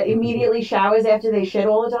that immediately showers after they shit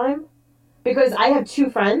all the time? Because I have 2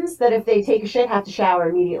 friends that if they take a shit have to shower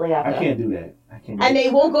immediately after. I can't do that. And they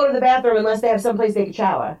won't go to the bathroom unless they have someplace they can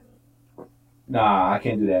shower. Nah, I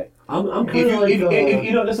can't do that. I'm kind of like... If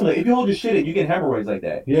you don't listen, if you hold your shit in, you get hemorrhoids like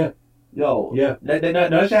that. Yeah. Yo. Yeah. That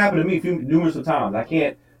shit happened to me numerous of times. I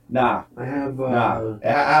can't. Nah. I have... I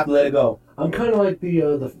have to let it go. I'm kind of like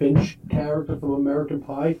the Finch character from American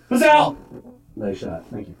Pie. Pizzel! Nice shot.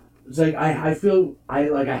 Thank you. It's like I feel I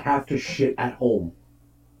have to shit at home.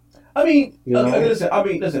 I mean, you know? listen. I'll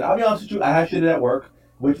be honest with you. I have shit at work,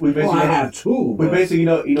 which we basically. I have too. But basically,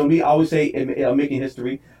 you know me. I always say, I'm making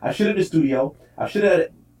history. I shit in the studio. I shit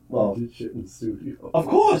at. Well, you shit in the studio. Of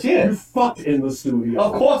course, yeah. You fucked in the studio.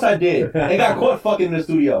 Of course I did. And got caught fucking in the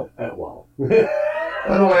studio. Well. By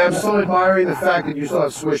the way, I'm still admiring the fact that you still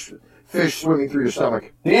have fish swimming through your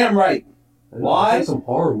stomach. Damn right. Why? That's some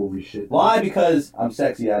horror movie shit. Why? Because I'm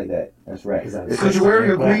sexy like that. That's right. It's because you're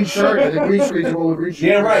wearing a green shirt and the green screen's all the green shirt.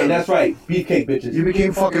 Damn right. That's right. Beefcake bitches. You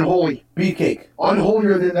became fucking holy. Beefcake.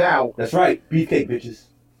 Unholier than thou. That's right. Beefcake bitches.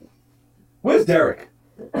 Where's Derek?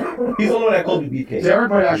 He's the only one that called me Beefcake.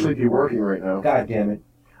 Derek might actually be working right now. God damn it.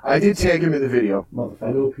 I did tag him in the video. I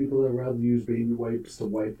know people that rather use baby wipes to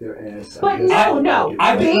wipe their ass. But no.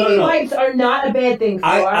 Baby wipes are not a bad thing for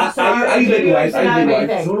I'm sorry. I use baby wipes. I use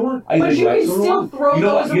baby wipes. But you can still throw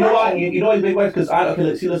those away. You know why? You know why I use baby wipes? Because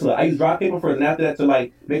listen. I use dry paper first, and after that to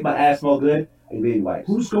like make my ass smell good. I use baby wipes.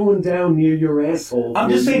 Who's going down near your asshole? I'm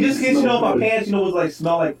just saying, just in case my pants, was like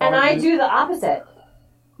smell like. And I do the opposite.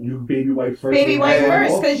 You baby wipe first. Baby wipe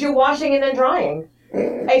first because you're washing and then drying.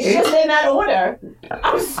 It's just in that order.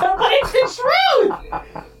 I'm so glad it's the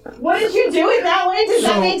truth. Wouldn't you do it that way? Does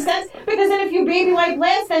that make sense? Because then if you baby wipe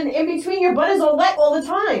last, then in between your butt is all wet all the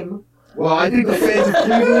time. Well, I think the fans of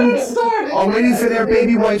Cleveland are waiting for their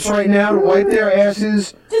baby wipes right now to wipe their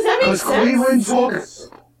asses. Does that make sense? Because Cleveland took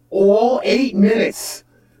all 8 minutes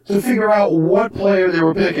to figure out what player they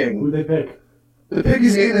were picking. Who'd they pick? The pick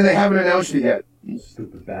is in and they haven't announced it yet.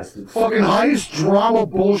 Stupid bastards. Fucking highest drama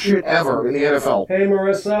bullshit ever in the NFL. Hey,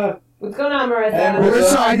 Marissa. What's going on, Marissa? Hey,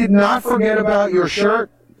 Marissa, I did not forget about your shirt.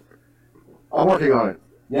 I'm working on it.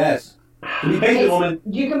 Yes. Be patient, woman.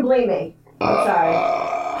 You can blame me. I'm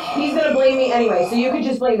sorry. He's going to blame me anyway, so you can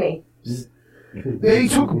just blame me. They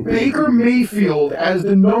took Baker Mayfield as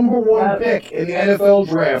the #1 pick in the NFL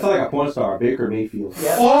draft. I feel like a porn star, Baker Mayfield.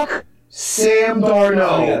 Fuck Sam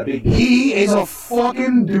Darnold. He is a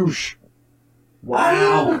fucking douche.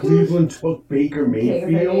 Wow, Cleveland took Baker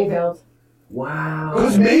Mayfield. Wow.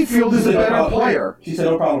 Because Mayfield is a better player. She said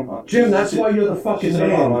no problem. Jim, that's why you're the fucking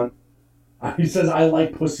no man. He says, I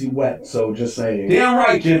like pussy wet, so just saying. Damn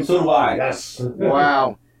right, Jim, so do I. Yes.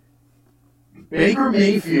 Wow. Baker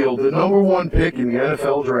Mayfield, the #1 pick in the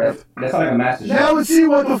NFL draft. That's like a master shot. Now let's see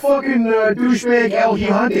what the fucking douchebag El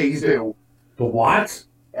Gigantes do. The what?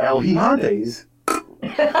 El Gigantes.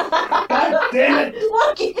 God damn it.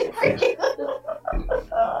 Lucky freaking.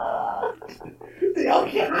 The El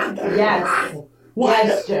Gigantes. Yes. What?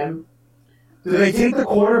 Yes, Jim. Do they take the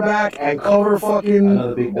quarterback and cover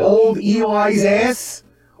fucking old Eli's ass?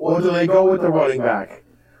 Or do they go with the running back?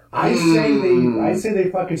 I say they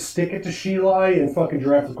fucking stick it to Sheila and fucking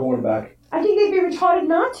draft the quarterback. I think they'd be retarded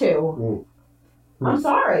not to. I'm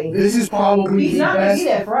sorry. This is probably He's the not going to best. be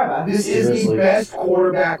there forever. This is the best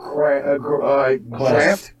quarterback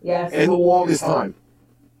draft Yes. in the longest time.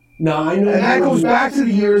 No, I know. And that goes back to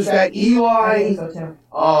the years that I Eli, think so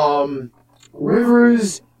too.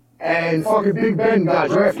 Rivers, and fucking Big Ben got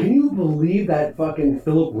drafted. Can you believe that fucking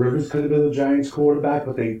Phillip Rivers could have been the Giants quarterback,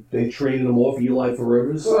 but they traded him off Eli for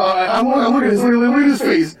Rivers? I'm looking at this. Look at his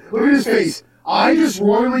face. Look at his face. I just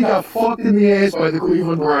royally got fucked in the ass by the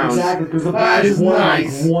Cleveland Browns. Exactly, because the That Browns is won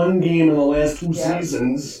nice. like one game in the last 2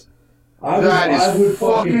 seasons. I would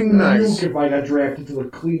fucking nice. puke if I got drafted to the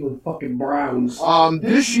Cleveland fucking Browns.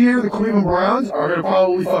 This year the Cleveland Browns are gonna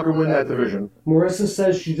probably fucking win that division. Marissa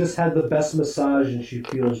says she just had the best massage and she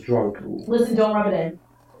feels drunk. Listen, don't rub it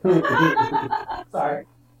in. Sorry.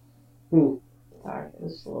 Hmm. Sorry, it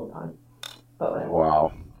was just a little time. But whatever.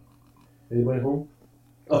 Wow. Anybody home?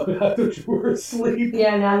 Oh, I thought you were asleep.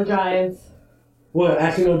 Yeah, now the Giants. What?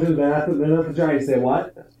 Actually, no, dude, they're not the Giants. They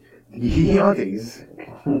what? Gigantes.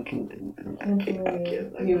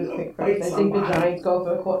 He was picked first. I think the Giants go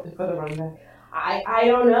for the running back. I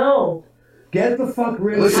don't know. Get the fuck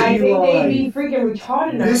rid of Listen, I think Eli. they'd be freaking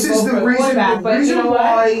retarded enough This to is go for the a reason. quarterback, The but reason you know what?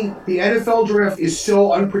 why the NFL draft is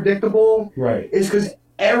so unpredictable Right. is because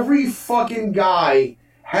every fucking guy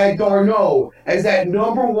had Darno as that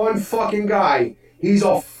 #1 fucking guy. He's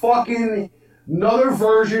a fucking another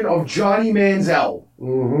version of Johnny Manziel.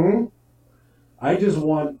 Mm-hmm. I just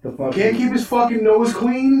want the fucking... Can't keep his fucking nose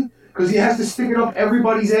clean because he has to stick it up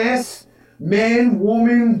everybody's ass. Man,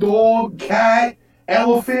 woman, dog, cat,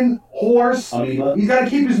 elephant, horse. Amoeba. He's got to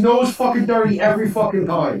keep his nose fucking dirty every fucking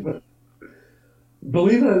time.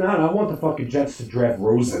 Believe it or not, I want the fucking Jets to draft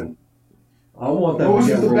Rosen. I want them to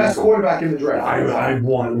Rosen's get the best Rosen. quarterback in the draft. I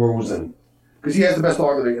want Rosen. Because he has the best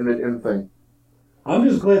arm in the thing. I'm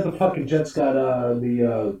just glad the fucking Jets got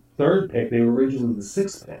the 3rd pick. They were originally the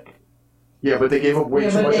 6th pick. Yeah, but they gave up way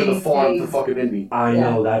too much of the farm to fucking Indy. I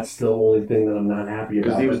know, that's the only thing that I'm not happy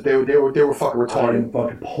about. Because they were fucking retarded. I'm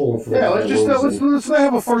fucking pulling for Yeah, Rosen. let's not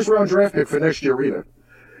have a first round draft pick for next year either.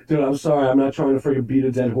 Dude, I'm sorry, I'm not trying to freaking beat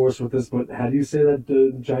a dead horse with this, but how do you say that,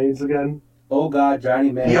 the Giants again? Oh God,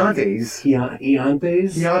 Johnny Man. Gigantes.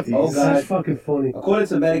 Giantes? Gigantes. Oh, God. That's fucking funny. According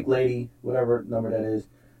to Medic Lady, whatever number that is,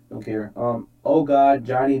 don't care. Oh God,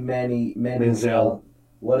 Johnny Manziel.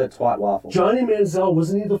 What a twat waffle. Johnny Manziel,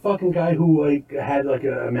 wasn't he the fucking guy who had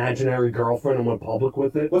an imaginary girlfriend and went public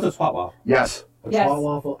with it? What's a twat waffle? Yes. A Yes. twat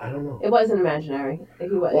waffle? I don't know. It wasn't imaginary. He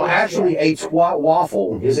was, Well, actually, a twat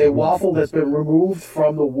waffle is a waffle that's been removed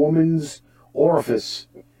from the woman's orifice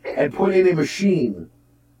and put in a machine,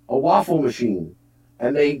 a waffle machine,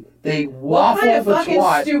 and they what waffle kind of the fucking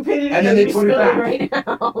twat, stupidity and then are they you put it spilling back.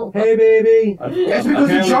 right now? Hey, baby. That's because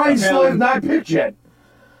the Giants still have not picked yet.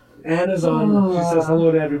 Anna's on. She says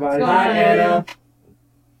hello to everybody. Hi, Anna.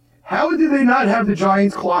 How did they not have the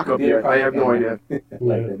Giants clock up yet? I have no idea.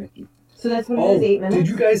 So that's what it Oh, is, 8 minutes. did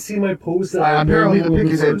you guys see my post that I Apparently the normally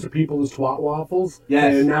pick is refer in. to people as twat waffles?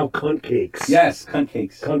 Yes. They're now cunt cakes. Yes, cunt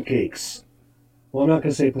cakes. Cunt cakes. Well, I'm not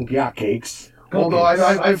going to say punkiak cakes. Cunt Although cakes.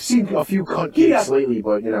 I've seen a few cunt cakes lately,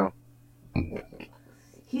 but you know.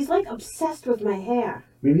 He's like obsessed with my hair.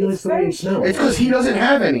 Maybe he likes the way it smells. It's because he doesn't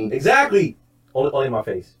have any. Exactly. Only in my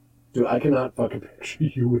face. Dude, I cannot fucking picture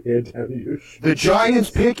you hand down your shit. The Giants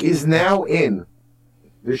pick is now in.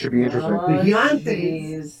 This should be interesting. The Giantes.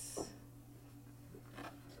 Jeez.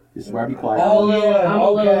 This is where I be quiet. Oh, I'm yeah, a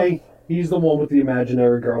little- okay. He's the one with the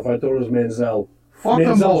imaginary girlfriend. I thought it was Manziel. Fuck them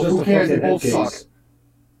Manziel's both. just Who a cares? They fucking both head suck. case.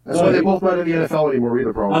 That's why they're both not in the NFL anymore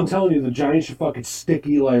either, probably. I'm telling you, the Giants should fucking stick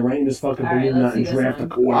Eli right in his fucking All right, beard let's nut and see this draft a one.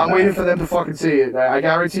 quarterback. I'm waiting for them to fucking see it. I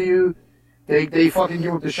guarantee you, they fucking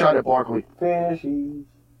give up the shot at Barkley. Fishy.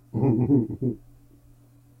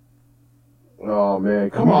 Oh man,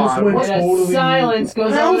 come We just on. went What- totally- Silence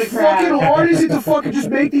goes How over the crowd. fucking hard is it to fucking just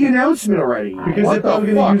make the announcement already? Because What they're probably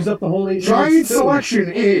the going fuck? to use up the whole 8 Giant minutes, too.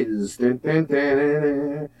 selection is. Dun, dun,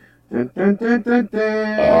 dun, dun, dun, dun, dun,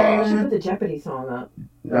 dun, I should dun. put the Jeopardy song up.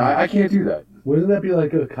 No, I can't do that. Wouldn't that be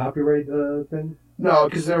like a copyright thing? No,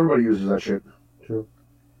 because everybody uses that shit. True.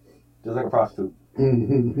 Just like a prostitute.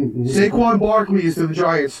 Saquon Barkley is to the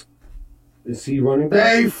Giants. Is he running back?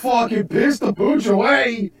 They fucking pissed the pooch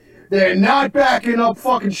away. They're not backing up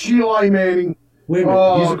fucking Eli Manning. Wait a minute.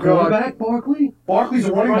 Oh, He's a God. quarterback, Barkley? Barkley's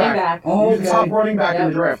a running back. Oh, He's the top running back in the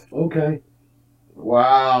Yep. draft. Okay.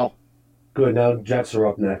 Wow. Good. Now Jets are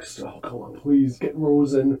up next. Oh, come on, please get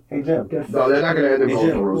Rosen. Hey, Jim. No, they're not going to end up Hey, going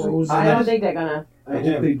Jim. for Rosen. I don't think they're gonna. I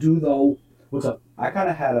hope they do though. What's up? I kind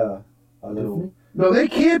of had a little... No, they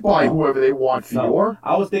can't buy whoever they want for. No,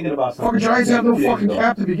 I was thinking about something. Fucking Giants have no fucking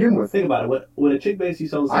cap to begin with. Think about it. When a chick basically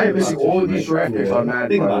sells... I am missing all of these draft picks on Madden,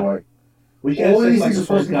 Think by the about way. it. When she All has of these sex, things like, are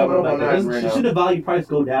supposed to be the coming up first on guy, Madden like, right should now. the value price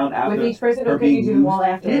go down after With each person, her or can you being do them used? all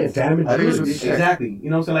after? Yeah, damage I think it's goods. with each Exactly. You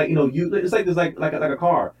know what I'm saying? Like, you know, it's like there's like a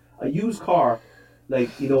car. A used car,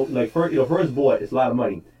 like, you know, like first bought, it's a lot of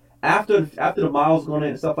money. After the miles going in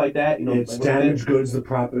and stuff like that, you know, It's like, damaged goods. The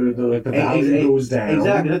value goes down.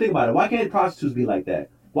 Exactly. Now think about it. Why can't prostitutes be like that?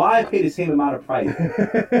 Why pay the same amount of price?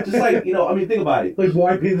 Just like, you know, I mean, think about it. Like,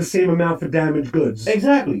 why pay the same amount for damaged goods?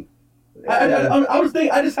 Exactly. I was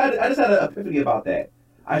thinking. I just had an epiphany about that.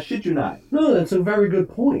 I shit you not. No, that's a very good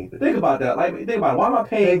point. Think about that. Like, think about it. Why am I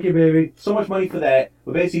paying Thank you, baby. so much money for that?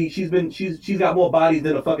 But basically, she's got more bodies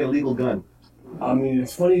than a fucking legal gun. I mean,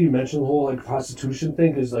 it's funny you mentioned the whole like prostitution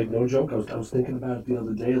thing because, like, no joke, I was thinking about it the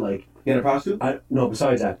other day. Like, Getting a prostitute? No,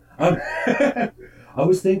 besides that, I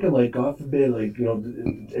was thinking, like, God forbid, like, you know,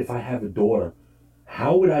 if I have a daughter,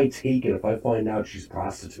 how would I take it if I find out she's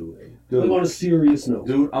prostituting? Dude. Like, on a serious note.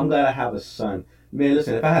 Dude, I'm glad I have a son. Man,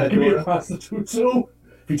 listen, if I had a Give me a daughter, prostitute too.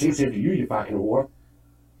 If he takes after you, you fucking whore.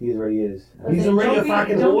 he already is. He's already a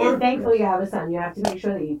fucking Don't whore. be thankful you have a son. You have to make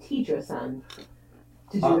sure that you teach your son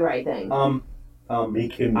to do the right thing.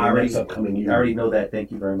 Make him I already, next upcoming year. I already know that.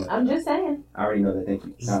 Thank you very much. I'm just saying. I already know that. Thank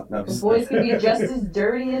you. No, The boys can be just as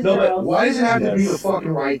dirty as No, but girls. Why does it have to be Yes. the fucking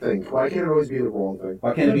right thing? Why can't it always be the wrong thing?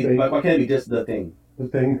 why can't it be? Why can't it be just the thing? The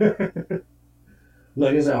thing.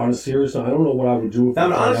 Like I said, on a serious note, I don't know what I would do if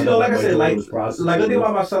Now, honestly, though, like I said, like was the thing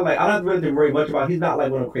about my son, like I don't really think very much about. He's not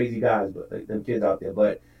like one of them crazy guys, but like them kids out there.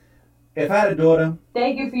 But if I had a daughter,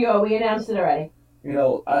 Thank you, Fio. We announced it already. you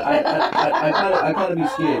know, I kind of be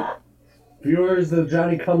scared. Viewer is the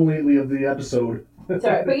Johnny Come Lately of the episode.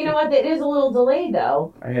 Sorry, but you know what? It is a little delayed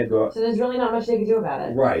though, I had to. so there's really not much they can do about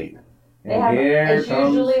it. Right. They have. It's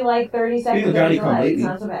usually like 30 seconds. Speaking of Johnny Come delay. It's Lately.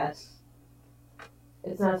 not so bad.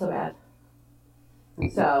 It's not so bad.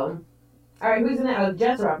 So, all right, who's in that? Oh, the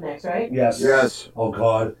Jets are up next, right? Yes. Yes. Oh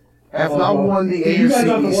God. Have Oh, not God. won the You guys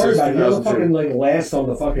don't have AFC to worry since about it. You're the 2002. fucking like last on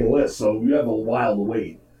the fucking list, so you have a while to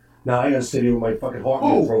wait. Now I gotta sit here with my fucking heart in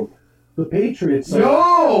my Who? throat. The Patriots.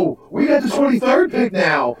 No! We got the 23rd pick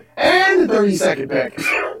now, and the 32nd pick.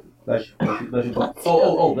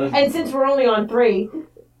 And since we're only on 3,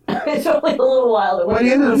 it's only a little while to By wait.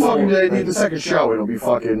 the end of the fucking day, the second show, it'll be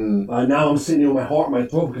fucking. Now I'm sitting here with my heart in my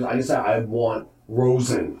throat because like I said, I want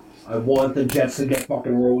Rosen. I want the Jets to get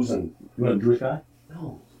fucking Rosen. You want a Jewish guy?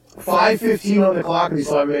 No. 5:15 on the clock, and he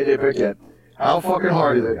still haven't made their pick yet. How fucking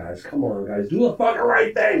hard is it? Guys, come on, guys, do the fucking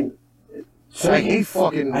right thing. So I hate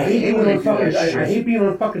fucking. I hate being when they on do fucking. that I shit. hate being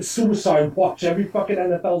on fucking suicide watch every fucking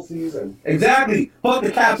NFL season. Exactly. Fuck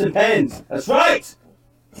the Caps and Pens. That's right.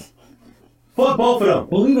 Fuck both of them.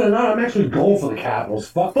 Believe it or not, I'm actually going for the Capitals.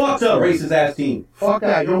 Fuck the racist ass team. Fuck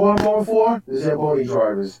that. You know what I'm going for? The Zamboni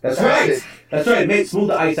drivers. That's right. it. That's right. Mate, smooth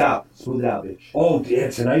the ice out. Smooth it out, bitch. Oh yeah,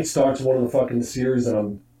 tonight starts one of the fucking series that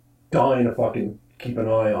I'm dying to fucking keep an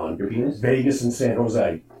eye on. Your penis? Vegas and San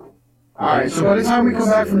Jose. Alright, so by the time we come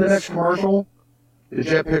back from the next commercial, the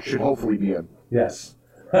jet pick should hopefully be in. Yes.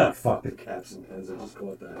 Fuck the Caps and Pens. I just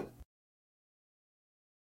caught that.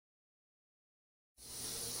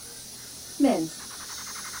 Men,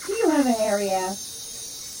 do you have a hairy ass?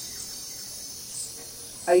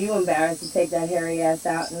 Are you embarrassed to take that hairy ass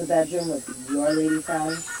out in the bedroom with your lady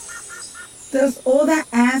friend? Does all that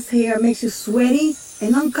ass hair makes you sweaty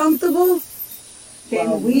and uncomfortable? Then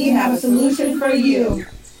Well, we have a solution for you.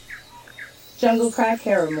 Jungle Crack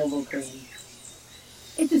Hair Removal Cream.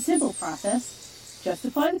 It's a simple process. Just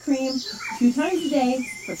apply the cream 2 times a day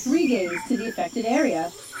for 3 days to the affected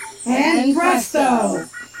area. And presto!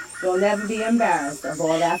 You'll never be embarrassed of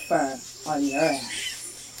all that fur on your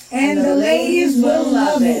ass. And the ladies will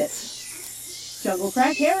love it. Jungle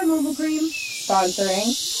Crack Hair Removal Cream.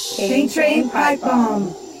 Sponsoring Paint Train Pipe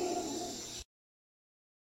Bomb.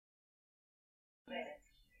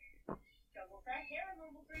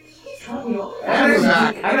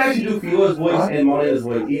 I can actually do Fiona's voice and Mona's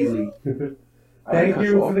voice easily. Thank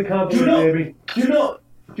you for the compliment, baby. Do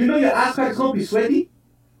you know your aspects gonna be sweaty?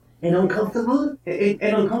 And uncomfortable? And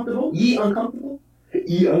uncomfortable? Ye uncomfortable?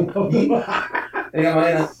 Ye uncomfortable. You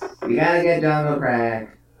gotta get jungle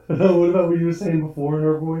crack. What about what you were saying before in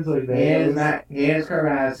our voice? Like that? Here's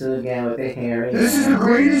Karasu again with the hairy. This is the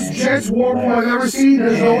greatest Jets war room I've ever seen.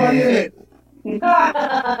 There's nobody in it. They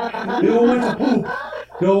all went to poop.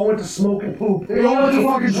 They all went to smoke and poop. They all went to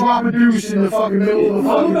fucking drop a deuce in the fucking middle of the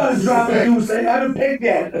fucking... I'm about to drop a deuce. They haven't picked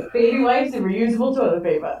yet. Baby wipes and reusable toilet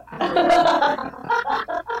paper.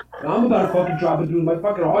 I'm about to fucking drop a deuce. My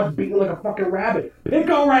fucking heart's beating like a fucking rabbit. Pick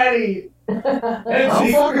already. How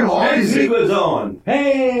fucking hard is it? was on.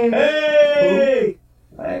 Hey. Hey.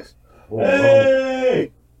 Thanks.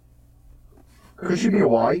 Hey. Could she be a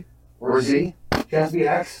Y? Or a Z? She has to be an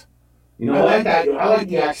X? You know I what? like that. I like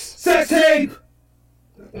the X. Sex tape!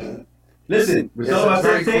 Listen, we're talking about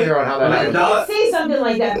very sex tape. clear on how that You can't say something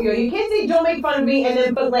like that, Theo. You can't say, don't make fun of me, and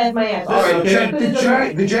then laugh my ass off.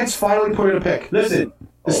 Alright, the Jets finally put in a pick. Listen.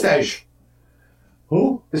 The Stage.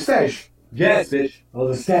 Who? The Stage. Jets, bitch. Oh,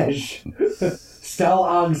 the Stage.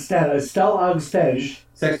 Stel Stage.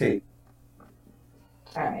 Sex tape.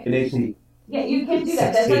 Alright. In HD. Yeah, you can't do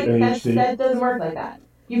that. Sex That's like, tape in HD. that doesn't work like that.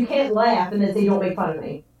 You can't laugh and then say, don't make fun of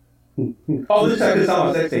me. Oh, this is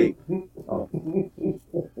about sex tape. Oh.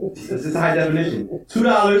 This is high definition.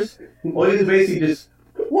 $2. All you do is basically just.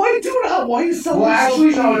 Why $2? Why are you so Well,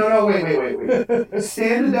 actually, no, wait. The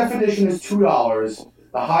standard definition is $2.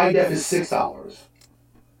 The high def is $6.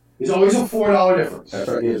 There's always a $4 difference. That's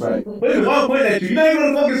right, yes, right. Wait a minute, I'm pointing at you. You're not even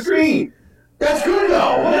on the fucking screen. That's good,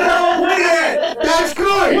 though. What the hell am I pointing at? That's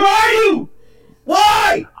good. Where are you?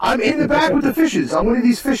 Why? I'm in the back with the fishes. I'm one of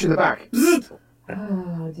these fish in the back.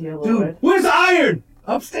 Oh, dear Lord. Dude, where's the iron?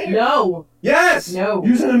 Upstairs. No. Yes. No.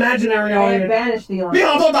 Use an imaginary I have iron. banished the iron.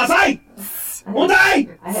 Leon, don't die.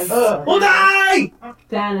 I have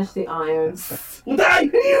banished the iron.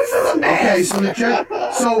 Okay, so the Jet...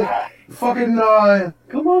 So, fucking,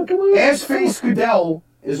 Come on. ass-face Goodell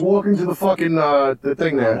is walking to the fucking, the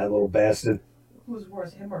thing there. That little bastard. Who's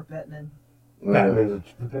worse, him or Bettman?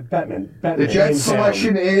 Batman. The Jets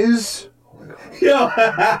selection is... Yo.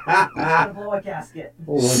 Gonna blow a gasket.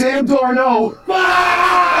 Sam Darnold.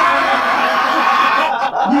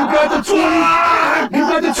 You got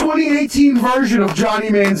the 2018 version of Johnny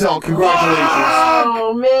Manziel. Congratulations.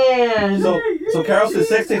 Oh, man. So Carol says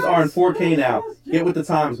sex tapes are in 4K now. Get with the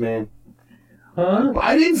times, man. Huh?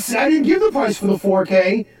 I didn't give the price for the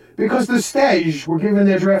 4K because the Stage were giving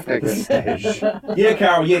their draft pick. Yeah,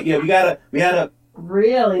 Carol. Yeah. We gotta.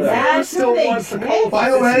 Really? That's still what wants they to picked?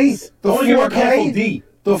 By the way, the Only give her colorful D.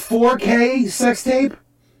 4K sex tape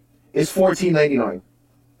is $14.99.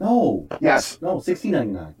 No. Yes. No,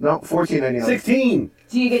 $16.99. No, $14.99. 16.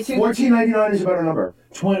 Do you get two? $14.99 is a better number.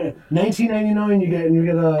 $19.99. You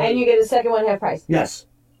get a. And you get a second one half price. Yes.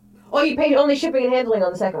 Oh, you paid only shipping and handling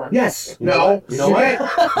on the second one. Yes. No. You know what?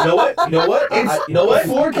 You know what? You know what? You know what?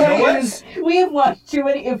 4K is. We have watched too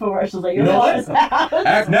many infomercials. Like, You know what? what?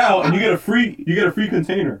 Act now, and you get a free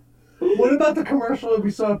container. What about the commercial that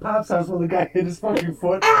we saw at Pop's house when the guy hit his fucking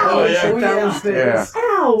foot? Ow! Yeah.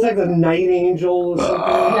 Ow! It's like the Night Angel or something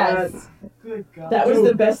like that. Yes. Good God. That was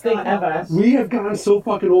the best thing ever. We have gotten so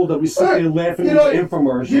fucking old that we sit there laughing You know- at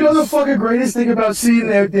infomercials. You know the fucking greatest thing about seeing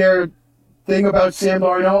their thing about Sam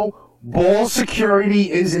Darnold? Ball security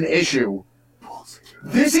is an issue.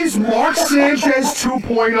 This is Mark Sanchez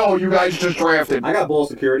 2.0 you guys just drafted. I got ball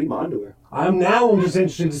security, my underwear. I'm just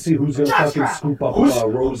interested to see who's gonna fucking scoop up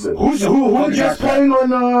Rosen. Who the Jets playing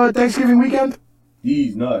on Thanksgiving weekend?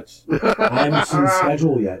 These nuts. I haven't seen the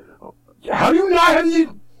schedule yet. How do you not have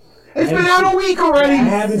you? It's been out a week already. I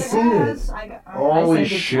haven't seen it. Holy I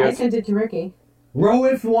shit. sent it to Ricky.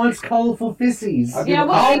 Roif wants colorful fissies. Yeah,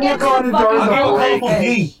 well, I'll I get work on it to during fucking the colorful break.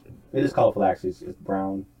 fish. It is colorful, actually. It's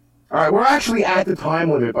brown. All right, we're actually at the time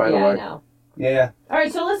limit, by the Yeah, I way. know. Yeah. All right,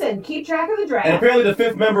 so listen, keep track of the draft. And apparently the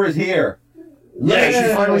fifth member is here. Yeah,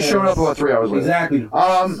 she finally showed up about 3 hours later. Exactly.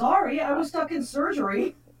 Sorry, I was stuck in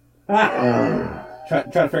surgery. Trying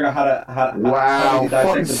to figure out how to Wow,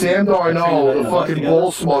 fucking Sam Darnold, the fucking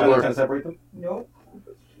bull smuggler. Trying to separate them. Nope.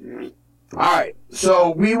 Alright,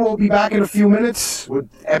 so we will be back in a few minutes with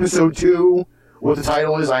episode 2. What the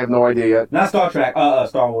title is, I have no idea yet. Not Star Trek,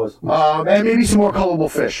 Star Wars. And maybe some more colorful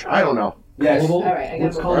fish. I don't know. Yes. All right, I got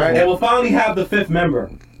What's one. And we'll finally have the fifth member.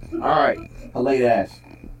 Alright. A late ass.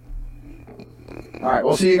 Alright,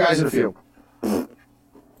 we'll see you guys in a few.